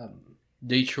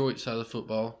 Detroit side of the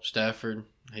football, Stafford,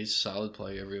 he's a solid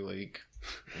play every week.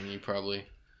 And you probably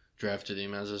drafted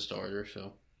him as a starter,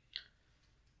 so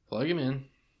plug him in.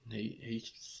 He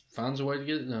finds a way to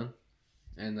get it done.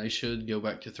 And they should go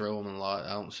back to throw him a lot.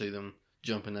 I don't see them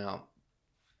jumping out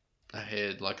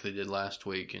ahead like they did last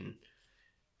week and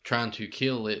trying to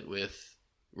kill it with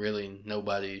really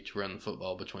nobody to run the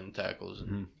football between the tackles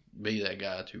and be that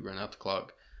guy to run out the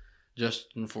clock.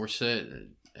 Justin Forsett,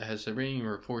 has there been any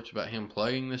reports about him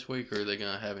playing this week, or are they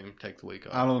going to have him take the week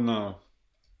off? I don't know.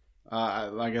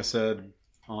 Like I said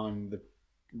on the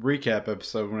recap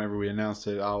episode, whenever we announced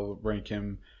it, I'll rank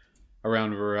him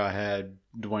around where I had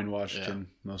Dwayne Washington,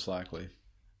 most likely.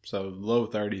 So low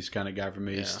 30s kind of guy for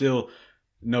me. Still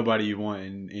nobody you want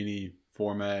in any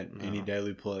format, any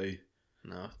daily play.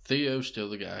 No, Theo's still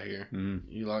the guy here.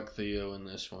 Mm-hmm. You like Theo in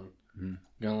this one. Mm-hmm.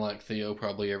 Gonna like Theo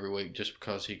probably every week just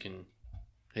because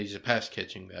he's a pass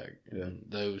catching back. Yeah. And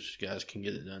those guys can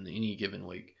get it done any given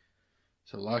week.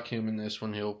 So like him in this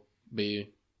one, he'll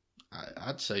be,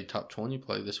 I'd say, top 20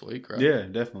 play this week, right? Yeah,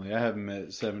 definitely. I have him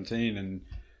at 17, and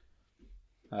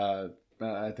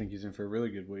I think he's in for a really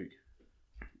good week.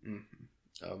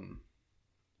 Mm-hmm.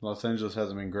 Los Angeles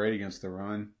hasn't been great against the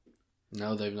run.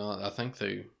 No, they've not. I think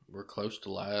they were close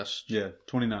to last. Yeah,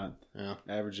 29th. Yeah.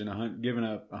 Averaging, giving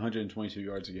up 122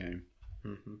 yards a game.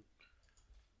 Mm-hmm.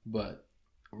 But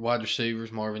wide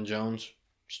receivers, Marvin Jones,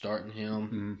 starting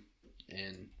him. Mm-hmm.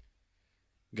 And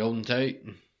Golden Tate.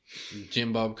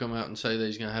 Jim Bob come out and say that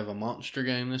he's going to have a monster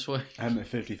game this week. I'm at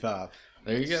 55.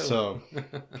 There you go. So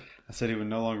I said he would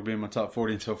no longer be in my top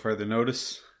 40 until further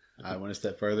notice. I went a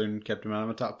step further and kept him out of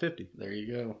my top 50. There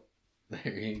you go.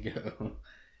 There you go.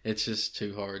 It's just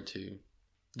too hard to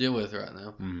deal with right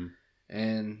now. Mm-hmm.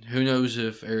 And who knows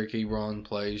if Eric Ebron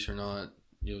plays or not.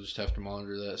 You'll just have to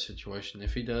monitor that situation.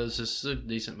 If he does, this is a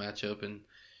decent matchup, and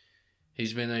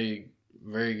he's been a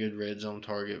very good red zone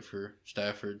target for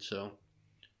Stafford. So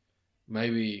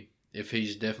maybe If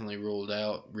he's definitely ruled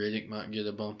out, Riddick might get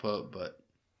a bump up, but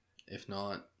if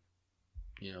not,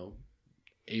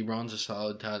 Ebron's a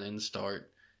solid tight end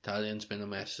start. Tight end's been a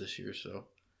mess this year, so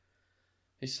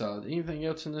he's solid. Anything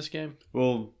else in this game?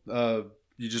 Well,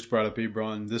 you just brought up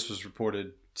Ebron. This was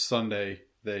reported Sunday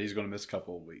that he's going to miss a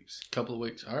couple of weeks. Couple of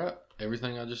weeks. All right.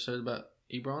 Everything I just said about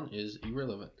Ebron is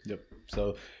irrelevant. Yep.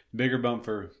 So, bigger bump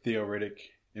for Theo Riddick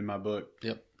in my book.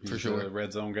 Yep, for He's sure. a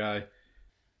red zone guy.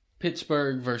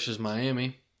 Pittsburgh versus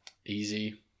Miami.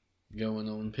 Easy going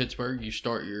on Pittsburgh. You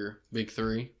start your big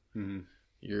three. Mm-hmm.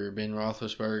 Your Ben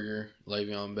Roethlisberger,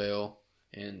 Le'Veon Bell,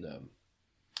 and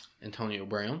Antonio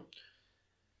Brown.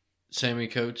 Sammy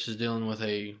Coates is dealing with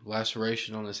a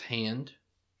laceration on his hand.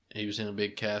 He was in a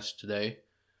big cast today.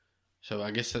 So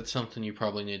I guess that's something you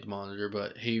probably need to monitor.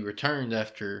 But he returned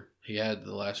after he had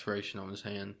the laceration on his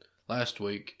hand last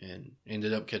week and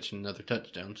ended up catching another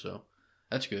touchdown. So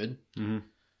that's good. Mm-hmm.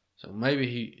 So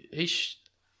maybe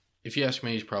if you ask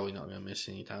me, he's probably not going to miss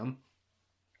any time.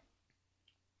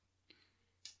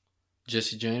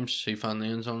 Jesse James, he found the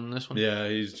end zone in this one? Yeah,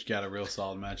 he's got a real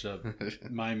solid matchup.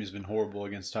 Miami's been horrible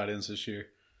against tight ends this year.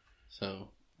 So,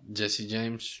 Jesse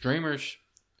James, streamers.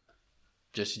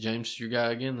 Jesse James is your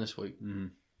guy again this week. Mm-hmm.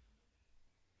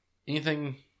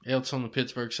 Anything else on the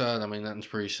Pittsburgh side? I mean, nothing's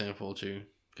pretty simple to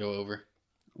go over.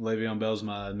 Le'Veon Bell's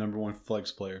my number one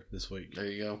flex player this week. There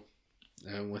you go.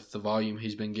 And with the volume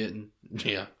he's been getting,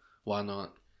 yeah, why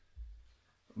not?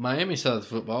 Miami side of the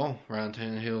football, Ryan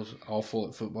Tannehill's awful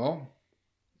at football.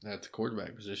 At the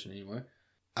quarterback position, anyway.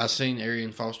 I've seen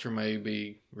Arian Foster may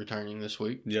be returning this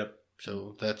week. Yep.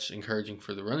 So that's encouraging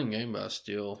for the running game, but I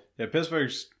still... Yeah,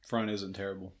 Pittsburgh's front isn't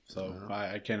terrible. So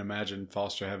I can't imagine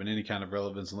Foster having any kind of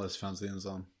relevance unless he finds the end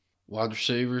zone. Wide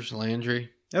receivers, Landry.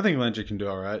 I think Landry can do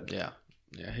all right. Yeah,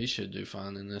 he should do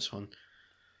fine in this one.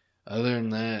 Other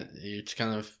than that, it's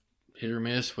kind of hit or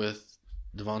miss with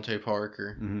Devontae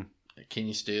Parker. Mm-hmm.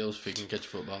 Kenny Stills, if he can catch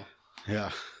football. Yeah.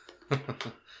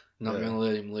 Not going to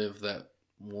let him live that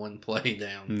one play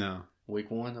down. No.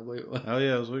 Week 1, I believe. Oh,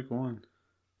 yeah, it was week 1.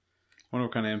 Wonder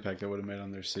what kind of impact that would have made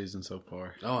on their season so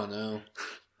far. Oh, I know.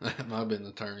 That might have been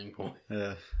the turning point.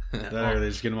 Yeah. That or they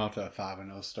just get them off to a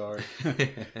 5-0 start.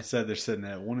 Said they're sitting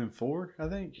at 1-4, I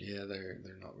think. Yeah,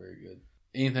 they're not very good.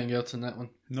 Anything else in that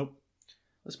one? Nope.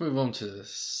 Let's move on to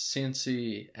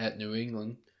Cincy at New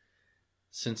England.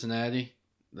 Cincinnati,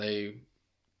 they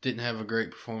didn't have a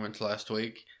great performance last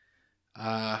week.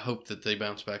 I hope that they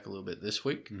bounce back a little bit this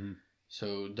week. Mm-hmm.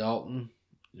 So Dalton,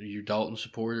 you Dalton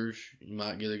supporters, you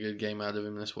might get a good game out of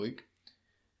him this week.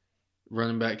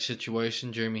 Running back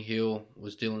situation, Jeremy Hill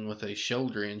was dealing with a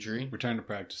shoulder injury. Return to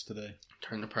practice today.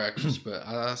 Return to practice, but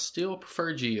I still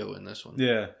prefer Gio in this one.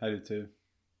 Yeah, I do too.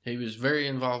 He was very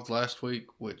involved last week,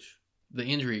 which the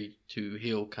injury to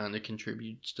Hill kind of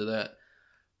contributes to that.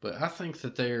 But I think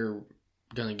that they're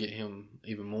going to get him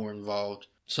even more involved.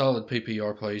 Solid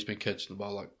PPR play. He's been catching the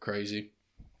ball like crazy.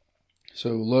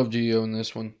 So, love Gio in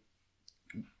this one.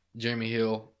 Jeremy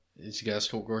Hill, he's got to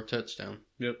score a touchdown.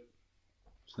 Yep.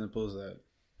 Simple as that.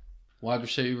 Wide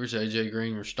receivers, A.J.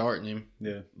 Green, we're starting him.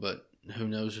 Yeah. But who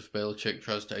knows if Belichick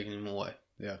tries taking him away.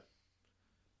 Yeah.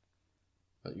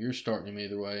 But you're starting him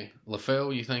either way.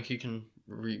 LaFell, you think he can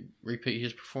repeat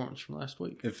his performance from last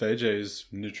week? If AJ is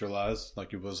neutralized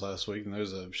like he was last week, then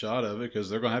there's a shot of it because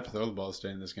they're going to have to throw the ball to stay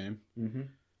in this game. Mm-hmm.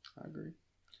 I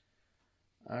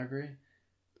agree.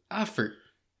 Eifert.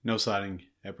 No sighting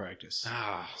at practice.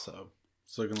 Ah. So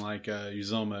it's looking like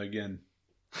Uzoma again.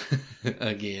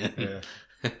 Again.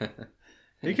 Yeah.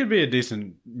 He could be a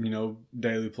decent,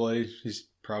 daily play. He's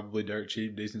probably dirt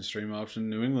cheap, decent stream option.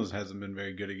 New England hasn't been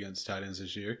very good against tight ends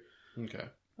this year. Okay.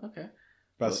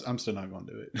 But I'm still not going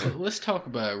to do it. Well, let's talk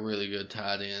about a really good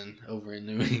tight end over in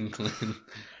New England.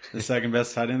 The second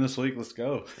best tight end this week. Let's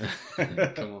go.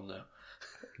 Come on now.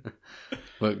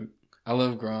 But I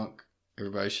love Gronk.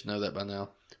 Everybody should know that by now.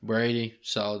 Brady,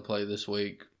 solid play this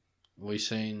week. We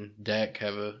seen Dak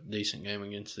have a decent game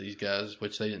against these guys,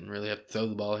 which they didn't really have to throw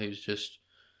the ball. He was just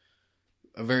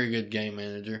a very good game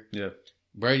manager. Yeah.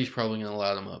 Brady's probably going to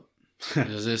light them up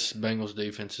because this Bengals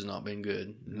defense has not been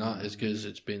good. Not as good as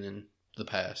it's been in the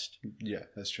past. Yeah,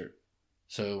 that's true.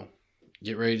 So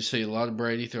get ready to see a lot of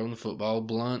Brady throwing the football.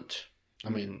 Blunt. I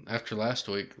mean, after last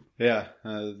week, yeah,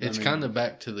 it's kind of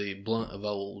back to the Blunt of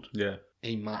old. Yeah.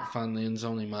 He might find the end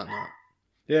zone, he might not.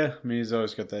 Yeah, I mean, he's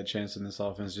always got that chance in this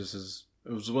offense. Just as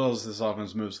well as this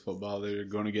offense moves football, they're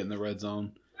going to get in the red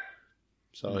zone.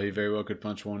 So he very well could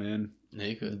punch one in.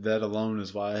 He could. That alone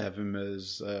is why I have him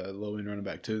as low-end running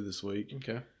back 2 this week.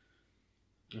 Okay,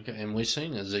 and we've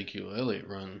seen Ezekiel Elliott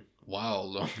run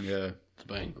wild on Yeah. the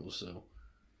Bengals, so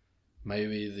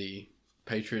maybe the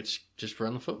Patriots just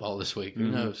run the football this week. Who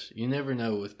knows? You never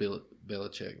know with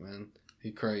Belichick, man.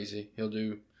 He's crazy. He'll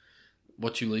do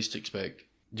what you least expect.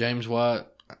 James White,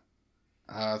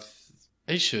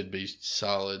 he should be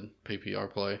solid PPR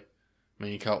play. I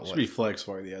mean, he caught should be flex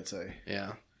worthy, I'd say.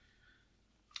 Yeah.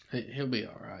 He'll be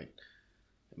all right.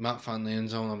 Might find the end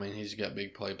zone. I mean, he's got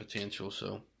big play potential,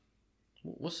 so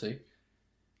we'll see.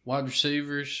 Wide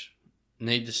receivers,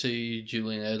 need to see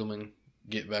Julian Edelman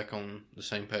get back on the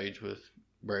same page with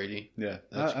Brady. Yeah,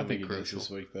 I think he does this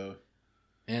week, though.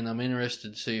 And I'm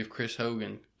interested to see if Chris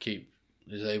Hogan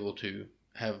is able to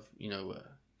have,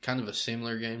 kind of a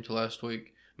similar game to last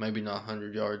week. Maybe not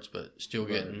 100 yards, but still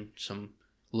getting some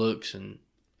looks and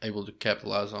able to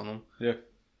capitalize on them. Yeah.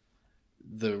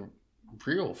 The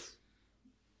real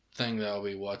thing that I'll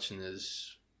be watching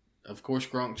is, of course,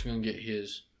 Gronk's going to get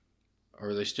his. Or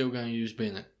are they still going to use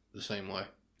Bennett the same way?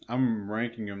 I'm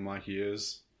ranking him like he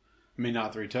is. I mean,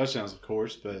 not 3 touchdowns, of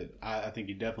course, but I think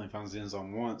he definitely finds the end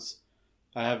zone once.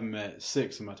 I have him at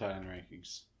 6 in my tight end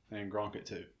rankings, and Gronk at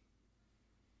 2.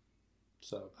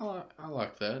 So I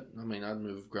like that. I mean, I'd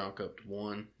move Gronk up to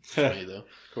 1 for me, though.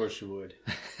 Of course you would.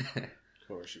 Of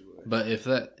course you would. But if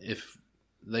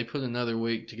they put another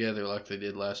week together like they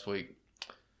did last week,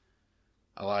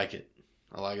 I like it.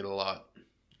 I like it a lot.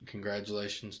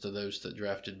 Congratulations to those that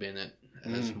drafted Bennett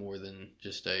as more than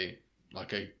just a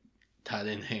tight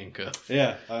end handcuff.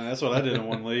 Yeah, that's what I did in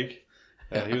one league.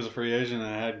 He was a free agent, and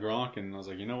I had Gronk, and I was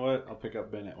like, you know what? I'll pick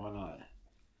up Bennett. Why not?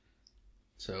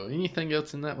 So, anything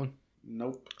else in that one?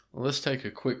 Nope. Well, let's take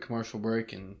a quick commercial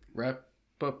break and wrap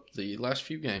up the last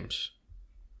few games.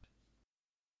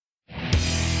 So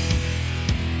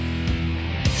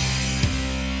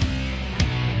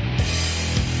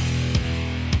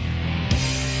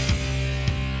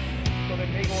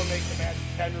then they go and make the match.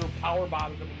 Tender power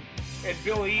bombs him. And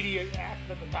Bill Eady asked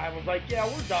at the time, was like, yeah,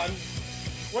 we're done.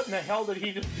 What in the hell did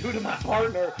he just do to my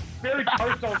partner? Barry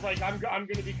Darso's like, I'm going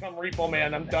to become Repo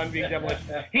Man. I'm done being demolished.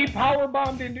 He power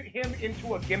bombed him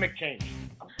into a gimmick change.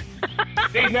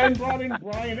 They then brought in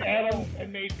Brian Adams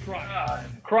and made Crush.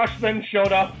 Crush then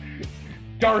showed up.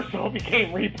 Darso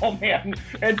became Repo Man,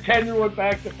 and Tender went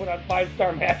back to put on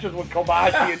 5-star matches with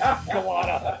Kobashi and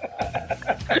Kawada.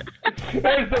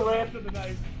 There's the rant of the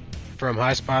night. From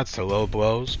high spots to low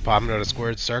blows, Popping Out a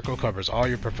Squared Circle covers all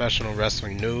your professional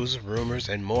wrestling news, rumors,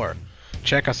 and more.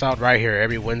 Check us out right here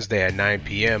every Wednesday at 9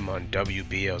 p.m. on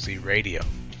WBLZ Radio.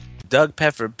 Doug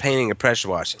Peffer Painting and Pressure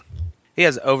Washing. He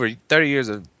has over 30 years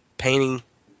of painting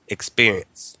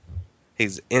experience.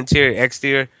 He's interior,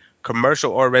 exterior,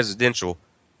 commercial, or residential.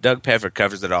 Doug Peffer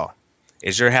covers it all.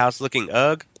 Is your house looking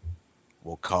ugh?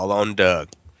 Well, call on Doug.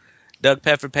 Doug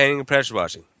Peffer Painting and Pressure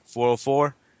Washing.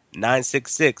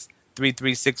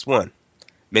 404-966-3361.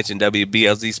 Mention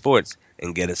WBLZ Sports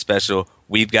and get a special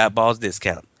We've Got Balls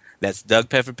discount. That's Doug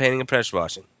Peffer Painting and Pressure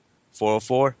Washing.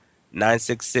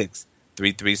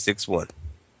 404-966-3361.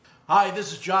 Hi,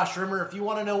 this is Josh Rimmer. If you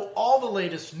want to know all the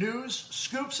latest news,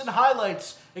 scoops, and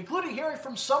highlights, including hearing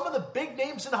from some of the big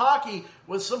names in hockey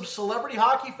with some celebrity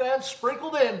hockey fans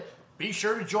sprinkled in, be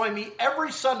sure to join me every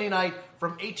Sunday night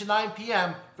from 8 to 9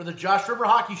 p.m. for the Josh Rimmer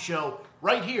Hockey Show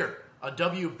right here on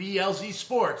WBLZ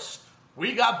Sports.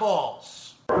 We got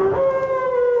balls.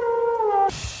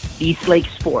 Eastlake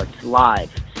Sports, live,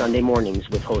 Sunday mornings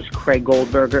with host Craig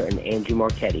Goldberger and Andrew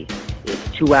Marchetti.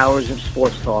 It's 2 hours of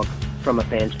sports talk from a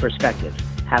fan's perspective.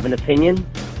 Have an opinion?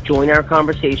 Join our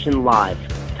conversation live.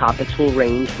 Topics will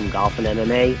range from golf and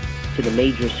MMA to the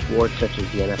major sports such as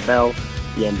the NFL,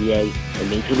 the NBA, and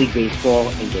Major League Baseball,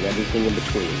 and get everything in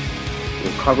between.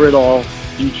 We'll cover it all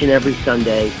each and every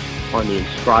Sunday on the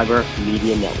Inscriber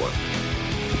Media Network.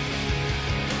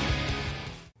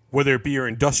 Whether it be your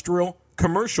industrial,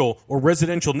 commercial, or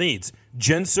residential needs,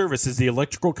 Gen Service is the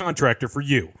electrical contractor for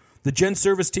you. The Gen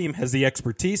Service team has the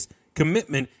expertise,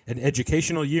 commitment, and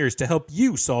educational years to help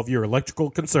you solve your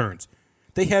electrical concerns.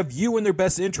 They have you in their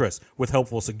best interest with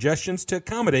helpful suggestions to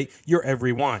accommodate your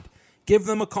every want. Give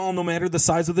them a call no matter the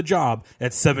size of the job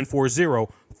at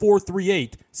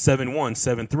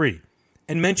 740-438-7173.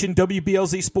 And mention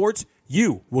WBLZ Sports,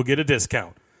 you will get a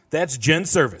discount. That's Gen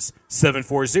Service,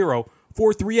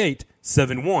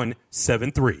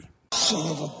 740-438-7173. Son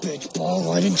of a bitch, Ball,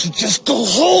 why didn't you just go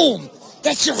home?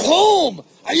 That's your home!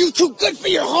 Are you too good for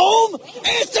your home?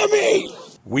 Answer me!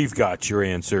 We've got your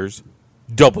answers.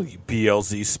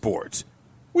 WBLZ Sports.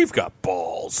 We've got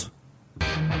balls.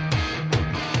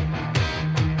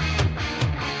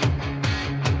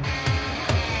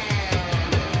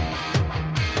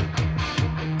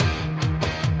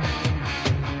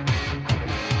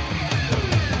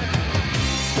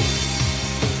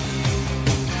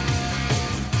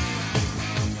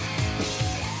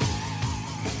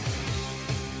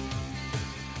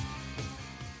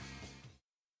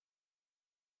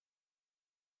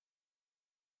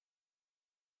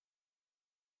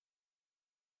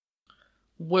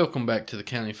 Welcome back to the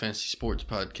County Fantasy Sports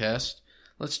Podcast.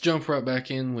 Let's jump right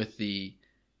back in with the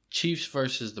Chiefs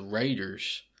versus the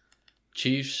Raiders.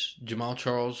 Chiefs, Jamal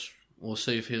Charles, we'll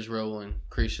see if his role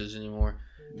increases anymore.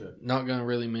 Yeah. Not going to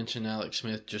really mention Alex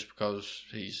Smith just because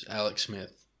he's Alex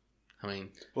Smith. I mean...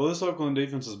 Well, this Oakland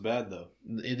defense is bad, though.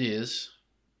 It is.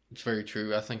 It's very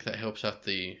true. I think that helps out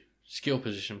the skill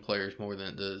position players more than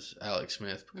it does Alex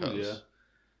Smith because...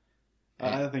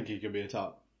 I think he could be a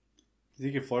top...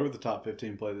 He could flirt with the top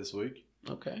 15 play this week.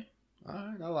 Okay. All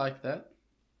right. I like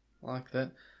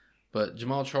that. But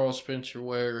Jamal Charles, Spencer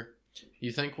Ware,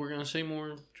 you think we're going to see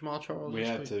more Jamal Charles We this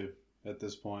had week? to at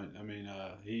this point. I mean,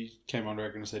 he came on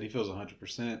record and said he feels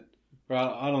 100%.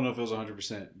 Well, I don't know if it was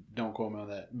 100%. Don't quote me on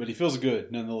that. But he feels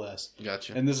good nonetheless.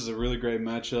 Gotcha. And this is a really great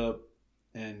matchup.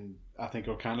 And I think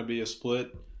it'll kind of be a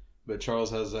split. But Charles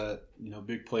has that,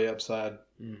 big play upside.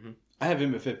 Mm-hmm. I have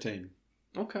him at 15.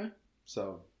 Okay.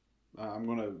 So I'm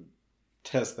going to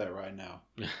test that right now.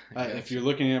 Gotcha. If you're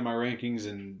looking at my rankings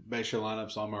and base your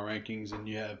lineups on my rankings and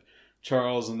you have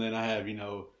Charles and then I have,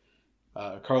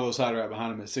 Carlos Hyde right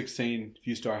behind him at 16. If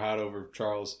you start Hyde over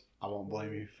Charles, I won't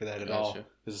blame you for that at all.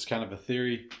 This is kind of a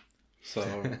theory. So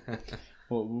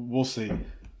we'll see.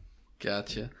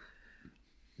 Gotcha.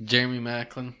 Jeremy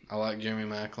Maclin. I like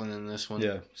Jeremy Maclin in this one.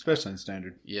 Yeah, especially in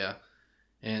standard. Yeah.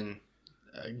 And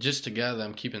just a guy that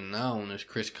I'm keeping an eye on is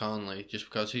Chris Conley, just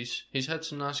because he's had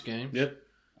some nice games. Yep.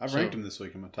 I've ranked him this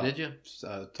week in my top. Did you?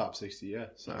 Top 60, yeah.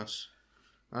 So. Nice.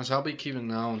 I'll be keeping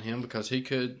an eye on him because he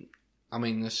could. I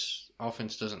mean, this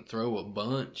offense doesn't throw a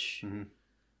bunch,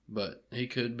 but he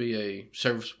could be a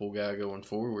serviceable guy going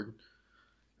forward.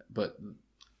 But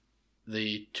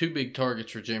the two big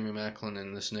targets are Jeremy Maclin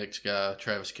and this next guy,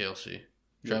 Travis Kelce.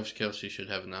 Travis Kelce should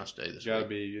have a nice day this week. Got to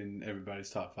be in everybody's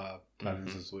top 5 tight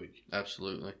ends this week.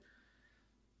 Absolutely.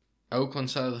 Oakland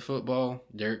side of the football,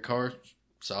 Derek Carr,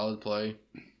 solid play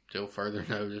till further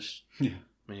notice. Yeah.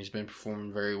 I mean, he's been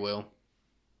performing very well.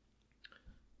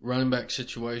 Running back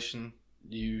situation,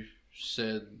 you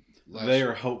said they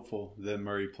are hopeful that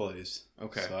Murray plays.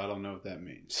 Okay. So I don't know what that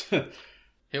means.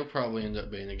 He'll probably end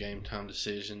up being a game time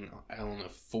decision on a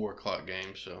 4 o'clock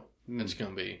game, so it's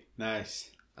going to be nice.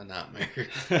 A nightmare.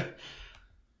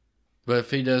 But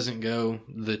if he doesn't go,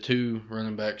 the two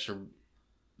running backs are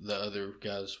the other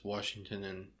guys, Washington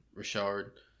and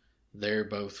Richard. They're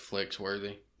both flex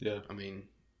worthy. Yeah. I mean,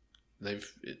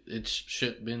 it's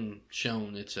been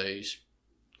shown it's a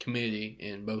committee,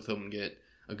 and both of them get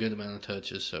a good amount of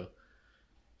touches. So,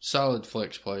 solid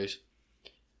flex plays.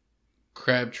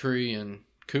 Crabtree and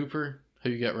Cooper, who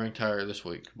you got ranked higher this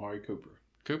week? Amari Cooper.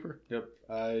 Cooper? Yep.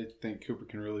 I think Cooper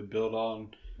can really build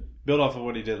off of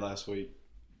what he did last week.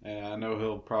 And I know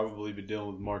he'll probably be dealing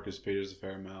with Marcus Peters a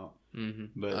fair amount. Mm-hmm.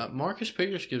 But Marcus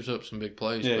Peters gives up some big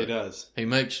plays. Yeah, he does. He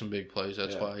makes some big plays.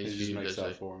 That's why he just makes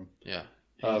that for him. Yeah.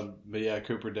 But yeah,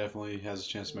 Cooper definitely has a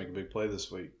chance to make a big play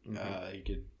this week. Mm-hmm. He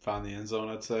could find the end zone,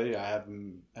 I'd say. I have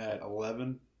him at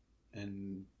 11,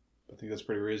 and I think that's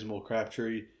pretty reasonable.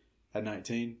 Crabtree at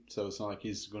 19, so it's not like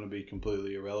he's going to be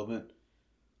completely irrelevant.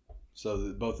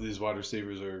 So both of these wide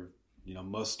receivers are,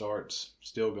 must starts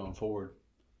still going forward.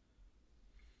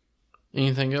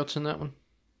 Anything else in that one?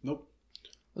 Nope.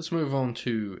 Let's move on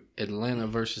to Atlanta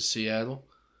versus Seattle.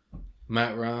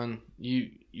 Matt Ryan,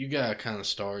 you gotta kind of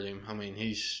start him. I mean,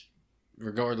 he's,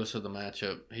 regardless of the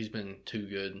matchup, he's been too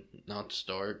good not to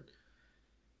start.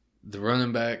 The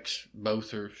running backs,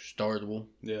 both are startable.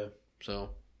 Yeah. So,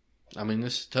 I mean,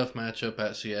 this is a tough matchup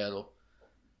at Seattle.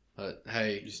 But,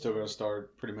 hey. You still got to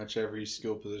start pretty much every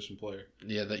skill position player.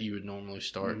 Yeah, that you would normally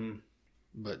start. Mm-hmm.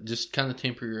 But just kind of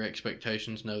temper your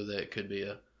expectations. Know that it could be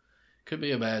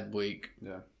a bad week.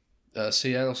 Yeah.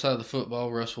 Seattle side of the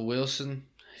football, Russell Wilson.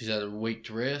 He's had a week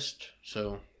to rest.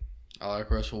 So, I like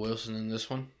Russell Wilson in this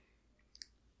one.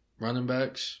 Running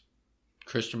backs,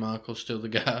 Christian Michael's still the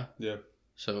guy. Yeah.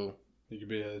 So he could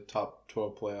be a top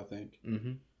 12 play, I think.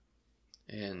 Mm-hmm.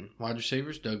 And wide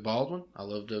receivers, Doug Baldwin. I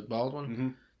love Doug Baldwin. Mm-hmm.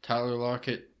 Tyler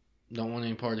Lockett, don't want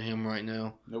any part of him right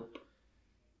now. Nope.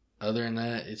 Other than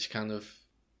that, it's kind of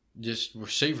just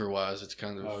receiver-wise, it's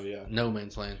kind of no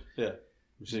man's land. Yeah,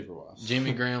 receiver-wise.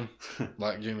 Jimmy Graham,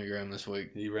 like Jimmy Graham this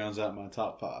week. He rounds out my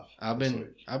top 5. I've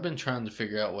been trying to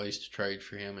figure out ways to trade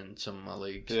for him in some of my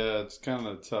leagues. Yeah, it's kind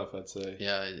of tough, I'd say.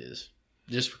 Yeah, it is.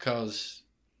 Just because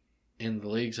in the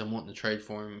leagues I'm wanting to trade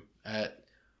for him at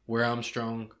where I'm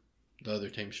strong, the other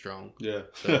team's strong. Yeah.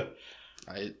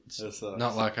 So it's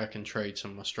not like I can trade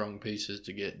some of my strong pieces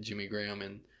to get Jimmy Graham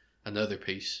and another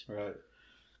piece. Right.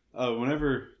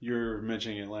 Whenever you're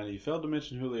mentioning Atlanta, you failed to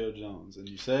mention Julio Jones, and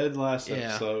you said last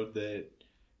episode that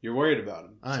you're worried about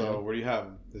him. Where do you have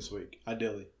him this week?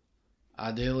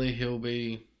 Ideally, he'll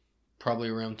be probably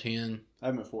around 10. I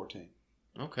have him at 14.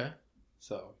 Okay.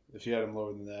 So if you had him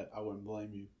lower than that, I wouldn't blame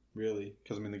you, really.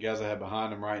 Because, I mean, the guys I have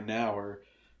behind him right now are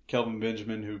Kelvin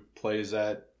Benjamin, who plays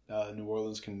at New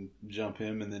Orleans, can jump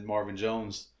him, and then Marvin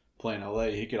Jones playing LA,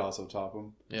 he could also top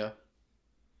him. Yeah.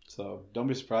 So don't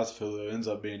be surprised if Julio ends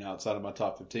up being outside of my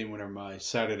top 15 whenever my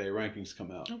Saturday rankings come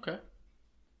out. Okay.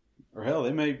 Or hell,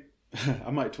 they may.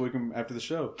 I might tweak them after the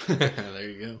show. There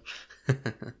you go.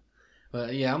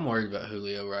 But yeah, I'm worried about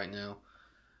Julio right now,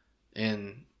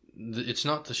 and it's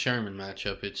not the Sherman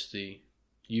matchup; it's the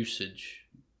usage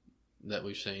that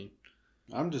we've seen.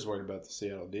 I'm just worried about the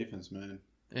Seattle defense, man.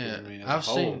 Yeah, I mean, I've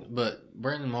seen, but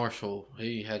Brandon Marshall,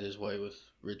 he had his way with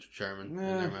Richard Sherman in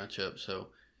their matchup, so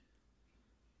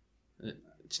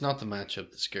it's not the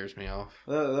matchup that scares me off.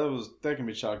 That can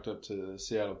be chalked up to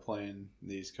Seattle playing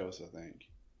the East Coast, I think.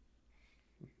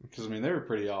 Because, I mean, they were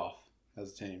pretty off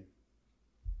as a team.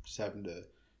 Just happened to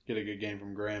get a good game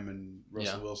from Graham and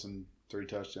Russell Wilson, 3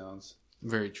 touchdowns.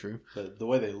 Very true. But the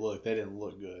way they looked, they didn't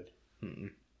look good. Mm-mm.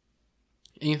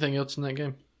 Anything else in that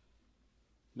game?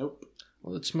 Nope.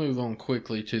 Well, let's move on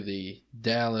quickly to the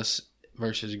Dallas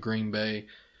versus Green Bay.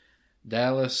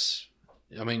 Dallas,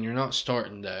 I mean, you're not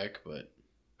starting Dak, but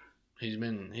he's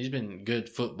been good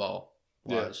football.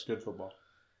 Yeah, good football.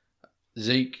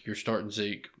 Zeke, you're starting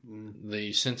Zeke.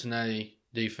 The Cincinnati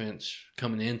defense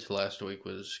coming into last week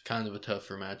was kind of a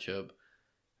tougher matchup.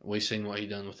 We've seen what he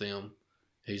done with them.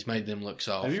 He's made them look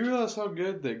soft. Have you realized how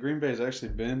good that Green Bay has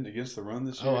actually been against the run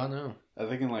this year? Oh, I know. I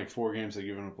think in like 4 games they've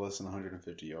given up less than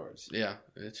 150 yards. Yeah,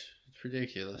 it's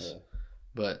ridiculous. Yeah.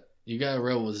 But you got to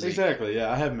roll with Zeke. Exactly,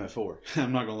 yeah. I have him at 4.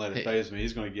 I'm not going to let it phase me.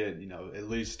 He's going to get, at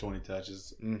least 20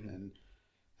 touches. Mm-hmm. And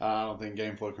I don't think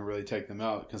game flow can really take them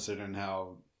out considering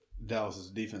how Dallas's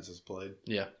defense has played.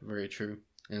 Yeah, very true.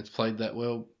 And it's played that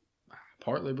well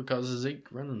partly because of Zeke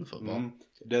running the football.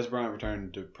 Mm-hmm. Des Bryant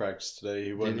returned to practice today.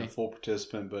 He wasn't a full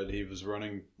participant, but he was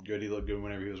running good. He looked good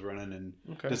whenever he was running and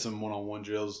did some one-on-one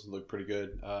drills. Looked pretty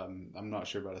good. I'm not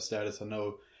sure about his status. I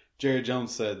know Jerry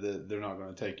Jones said that they're not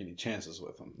going to take any chances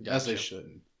with him, as they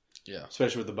shouldn't. Yeah.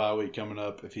 Especially with the bye week coming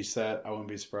up. If he's sat, I wouldn't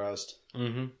be surprised.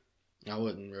 Mm-hmm. I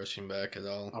wouldn't rush him back at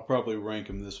all. I'll probably rank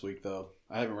him this week, though.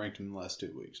 I haven't ranked him in the last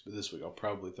 2 weeks, but this week I'll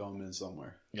probably throw him in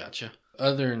somewhere. Gotcha.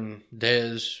 Other than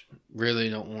Dez, really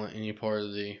don't want any part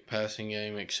of the passing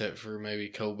game except for maybe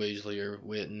Cole Beasley or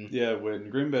Witten. Yeah,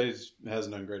 Witten. Green Bay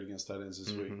hasn't done great against tight ends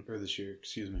this week, or this year,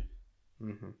 excuse me.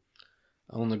 Mm-hmm.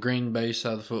 On the Green Bay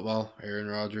side of the football, Aaron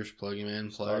Rodgers, plug him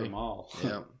in, play. Start them all.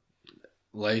 Yeah.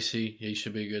 Lacey, he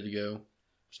should be good to go.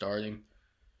 Start him.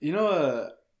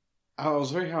 I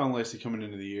was very high on Lacey coming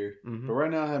into the year, but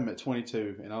right now I have him at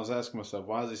 22, and I was asking myself,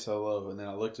 why is he so low? And then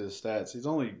I looked at his stats. He's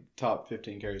only top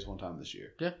 15 carries one time this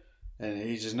year. Yeah. And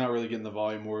he's just not really getting the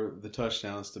volume or the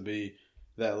touchdowns to be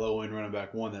that low-end running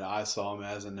back one that I saw him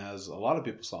as and as a lot of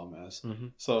people saw him as. Mm-hmm.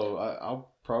 So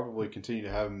I'll probably continue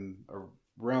to have him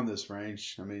around this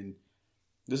range. I mean,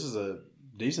 this is a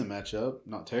decent matchup,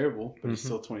 not terrible, but he's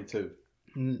still 22.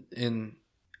 And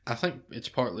I think it's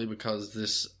partly because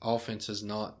this offense has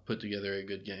not put together a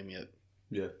good game yet.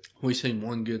 Yeah. We've seen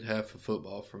one good half of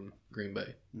football from Green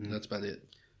Bay. Mm-hmm. That's about it.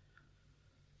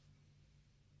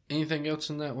 Anything else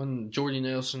in that one? Jordy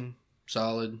Nelson,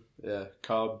 solid. Yeah,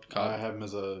 Cobb. I have him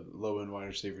as a low-end wide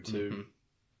receiver, too.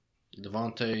 Mm-hmm.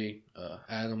 Devontae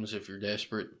Adams, if you're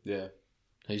desperate. Yeah.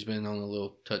 He's been on a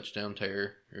little touchdown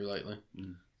tear here lately.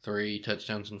 3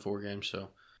 touchdowns in 4 games, so...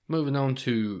 Moving on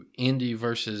to Indy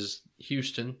versus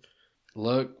Houston.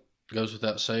 Luck goes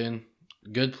without saying.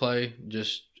 Good play.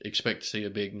 Just expect to see a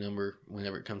big number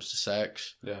whenever it comes to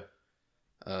sacks. Yeah.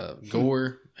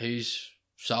 Gore, he's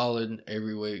solid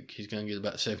every week. He's going to get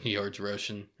about 70 yards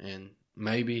rushing, and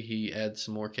maybe he adds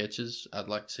some more catches. I'd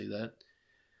like to see that.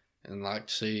 And I'd like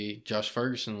to see Josh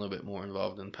Ferguson a little bit more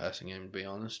involved in the passing game, to be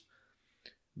honest.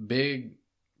 Big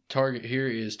target here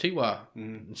is T.Y.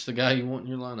 Mm-hmm. It's the guy you want in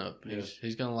your lineup. Yeah.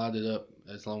 He's going to light it up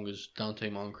as long as Dante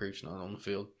Moncrief's not on the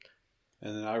field.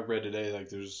 And then I read today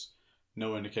there's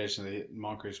no indication that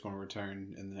Moncrief's going to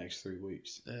return in the next 3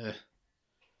 weeks.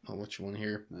 Not what you want to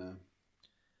hear. No.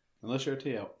 Unless you're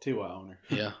a T.Y. owner.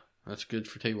 Yeah, that's good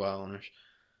for T.Y. owners.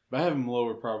 But I have him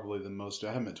lower probably than most. I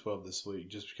have him at 12 this week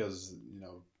just because,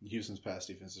 Houston's pass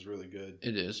defense is really good.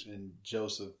 It is. And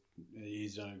Joseph,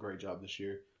 he's done a great job this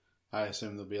year. I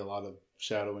assume there'll be a lot of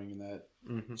shadowing in that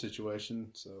situation.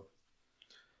 So,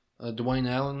 Dwayne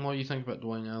Allen, what do you think about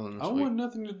Dwayne Allen this week? I want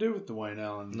nothing to do with Dwayne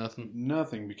Allen.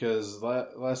 Nothing, because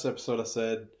last episode I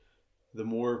said the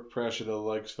more pressure the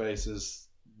Lugs faces,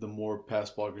 the more pass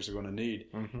blockers are going to need.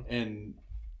 Mm-hmm. And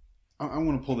I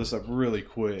want to pull this up really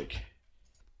quick.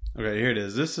 Okay, here it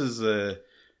is. This is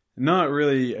Not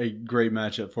really a great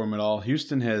matchup for them at all.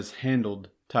 Houston has handled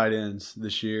tight ends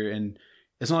this year, and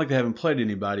it's not like they haven't played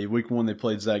anybody. Week 1, they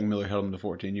played Zach Miller, held him to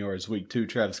 14 yards. Week 2,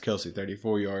 Travis Kelce,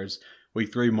 34 yards.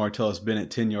 Week 3, Martellus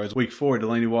Bennett, 10 yards. Week 4,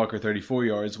 Delaney Walker, 34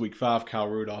 yards. Week 5, Kyle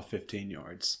Rudolph, 15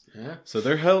 yards. Yeah. So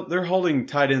they're holding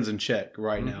tight ends in check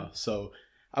right now. So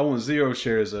I want 0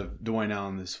 shares of Dwayne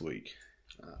Allen this week.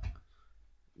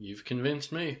 You've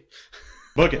convinced me.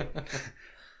 Book it.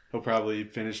 He'll probably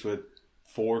finish with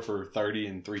 4 for 30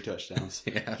 and 3 touchdowns.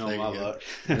 Yeah, on my luck.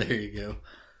 There you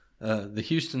go. The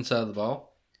Houston side of the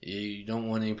ball, you don't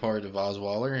want any part of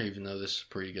Osweiler, even though this is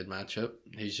a pretty good matchup.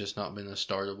 He's just not been a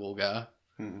startable guy.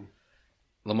 Mm-mm.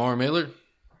 Lamar Miller,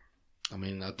 I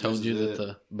mean, I told you that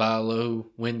the buy low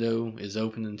window is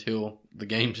open until the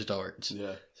game starts.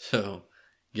 Yeah. So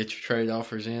get your trade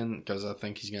offers in because I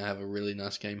think he's going to have a really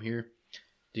nice game here.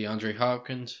 DeAndre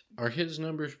Hopkins, are his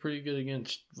numbers pretty good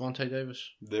against Vontae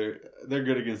Davis? They're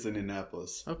good against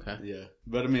Indianapolis. Okay. Yeah.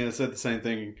 But, I mean, I said the same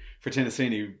thing for Tennessee,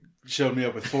 and he showed me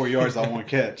up with 4 yards on one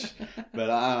catch. But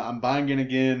I'm buying in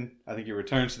again. I think he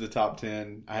returns to the top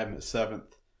 10. I have him at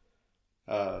 7th.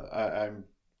 I'm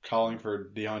calling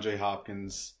for DeAndre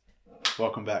Hopkins'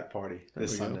 welcome back party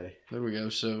this Sunday. There we go.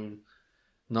 So,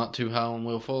 not too high on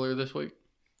Will Fuller this week?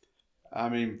 I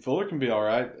mean, Fuller can be all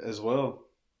right as well.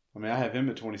 I mean, I have him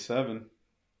at 27.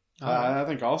 I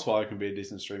think Osweiler can be a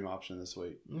decent stream option this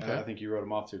week. Okay. I think you wrote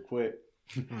him off too quick.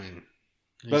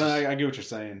 But I get what you're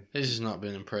saying. He's just not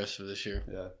been impressive this year.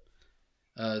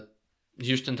 Yeah.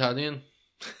 Houston tight end?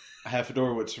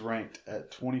 Hafidorowicz ranked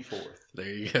at 24th.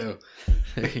 There you go.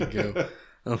 There you go.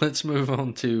 Let's move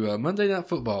on to Monday Night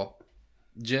Football.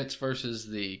 Jets versus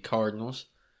the Cardinals.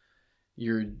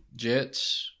 Your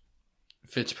Jets,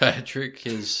 Fitzpatrick,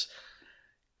 his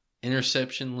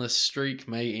interceptionless streak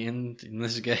may end in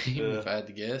this game, if I had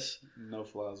to guess. No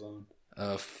fly zone.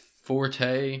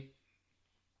 Forte,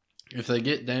 if they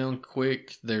get down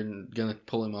quick, they're going to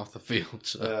pull him off the field.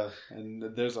 So. Yeah,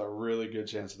 and there's a really good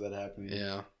chance of that happening.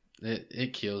 Yeah,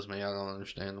 it kills me. I don't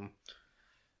understand him.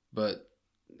 But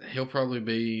he'll probably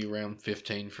be around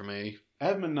 15 for me. I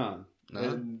have him at 9.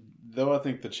 And though I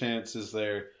think the chance is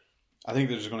there, I think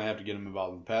they're just going to have to get him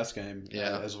involved in the pass game,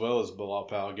 as well as Bilal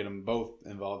Powell, get them both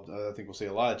involved. I think we'll see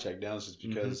a lot of checkdowns just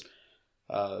because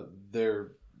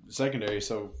they're secondary.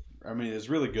 So, I mean, it's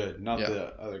really good, not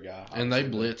the other guy. And they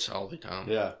blitz all the time.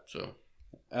 Yeah. So,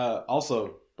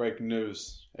 also, breaking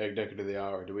news, Eric Decker to the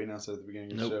IR. Did we announce that at the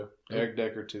beginning of the show? Nope. Eric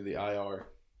Decker to the IR.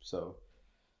 So,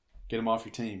 get him off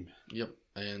your team. Yep.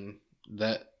 And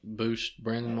that boosts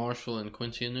Brandon Marshall and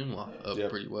Quincy Enunwa up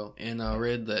pretty well. And I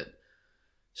read that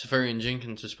Safarian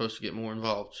Jenkins is supposed to get more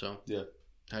involved, so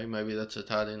hey, maybe that's a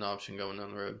tight end option going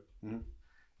down the road. Mm-hmm.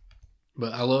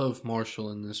 But I love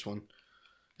Marshall in this one,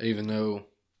 even though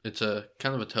it's a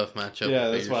kind of a tough matchup. Yeah,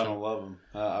 that's why I don't love him.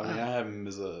 I mean, I have him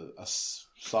as a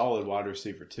solid wide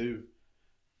receiver too.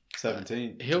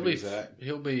 17.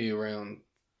 He'll be around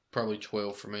probably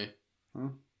 12 for me.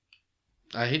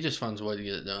 Huh? He just finds a way to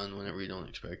get it done whenever you don't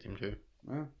expect him to.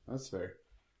 Well, that's fair.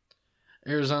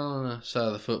 Arizona side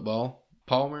of the football.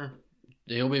 Palmer,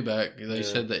 he'll be back. They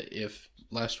said that if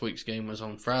last week's game was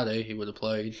on Friday, he would have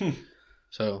played.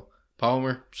 So,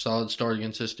 Palmer, solid start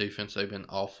against this defense. They've been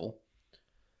awful.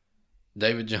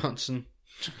 David Johnson,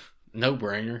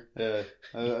 no-brainer. Yeah.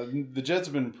 The Jets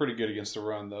have been pretty good against the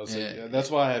run, though. So that's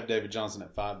why I have David Johnson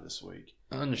at 5 this week.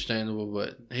 Understandable,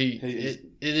 but it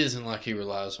isn't like he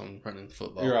relies on running the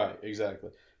football. You're right, exactly.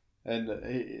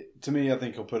 And to me, I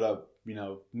think he'll put up,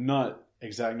 not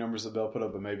exact numbers that Bell put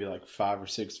up, but maybe like 5 or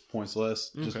 6 points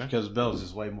less, just because Bell's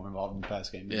just way more involved in the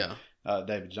pass game than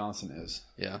David Johnson is.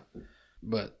 Yeah,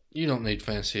 but you don't need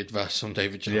fancy advice on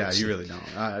David Johnson. Yeah, you really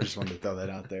don't. I just wanted to throw that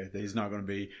out there. That he's not going to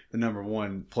be the number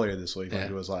 1 player this week like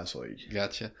he was last week.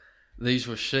 Gotcha. These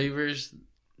receivers,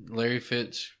 Larry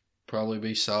Fitz, probably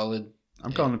be solid.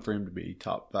 I'm calling for him to be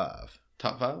top 5.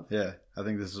 Top 5? Yeah, I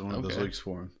think this is one of those weeks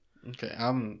for him. Okay,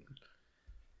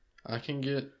 I can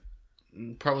get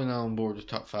probably not on board with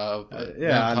top 5, but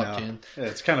I top know. 10. Yeah,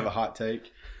 it's kind of a hot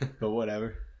take, but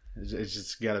whatever. It's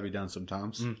just got to be done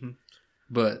sometimes. Mm-hmm.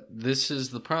 But this is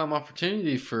the prime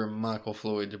opportunity for Michael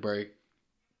Floyd to break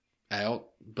out.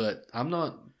 But I'm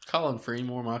not calling for any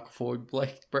more Michael Floyd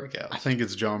breakouts. I think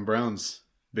it's John Brown's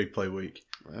big play week.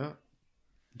 Well,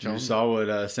 you saw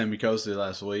what Sammy Costa did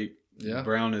last week. Yeah,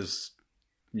 Brown is,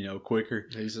 quicker.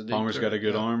 Palmer's got a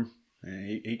good arm,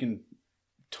 and he can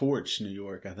torch New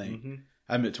York. I think. Mm-hmm.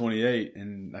 I'm at 28,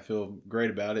 and I feel great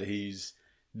about it. He's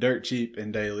dirt cheap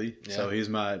and daily, so he's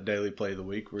my daily play of the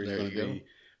week. Where he's going to be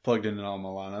plugged in all my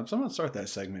lineups. I'm going to start that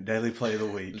segment, daily play of the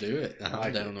week. Do it.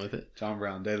 I'm down with it. John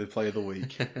Brown, daily play of the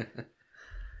week.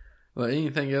 Well,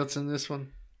 anything else in this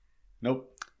one?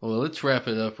 Nope. Well, let's wrap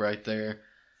it up right there.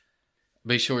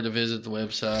 Be sure to visit the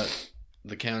website,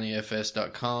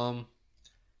 thecountyfs.com.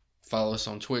 Follow us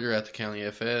on Twitter at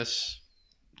thecountyfs.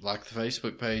 Like the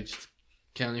Facebook page,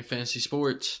 County Fantasy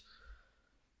Sports.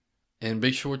 And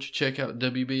be sure to check out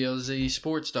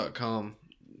WBLZsports.com.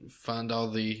 Find all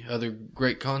the other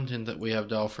great content that we have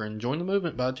to offer. And join the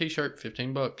movement. Buy a t-shirt,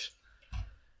 $15.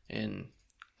 And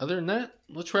other than that,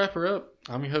 let's wrap her up.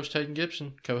 I'm your host, Hayden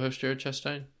Gibson. Co-host, Jared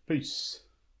Chastain. Peace.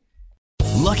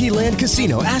 Lucky Land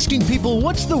Casino, asking people,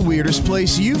 what's the weirdest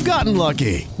place you've gotten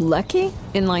lucky? Lucky?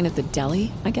 In line at the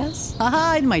deli, I guess?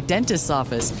 Aha, in my dentist's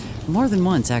office. More than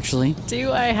once, actually.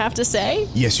 Do I have to say?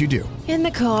 Yes, you do. In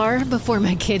the car before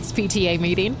my kids' PTA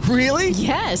meeting. Really?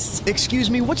 Yes. Excuse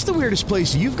me, what's the weirdest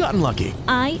place you've gotten lucky?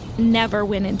 I never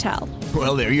win and tell.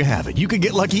 Well, there you have it. You can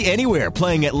get lucky anywhere,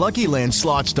 playing at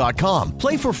LuckyLandSlots.com.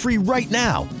 Play for free right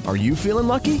now. Are you feeling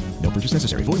lucky? No purchase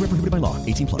necessary. Void where prohibited by law.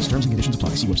 18+. Terms and conditions apply.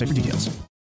 See website for details.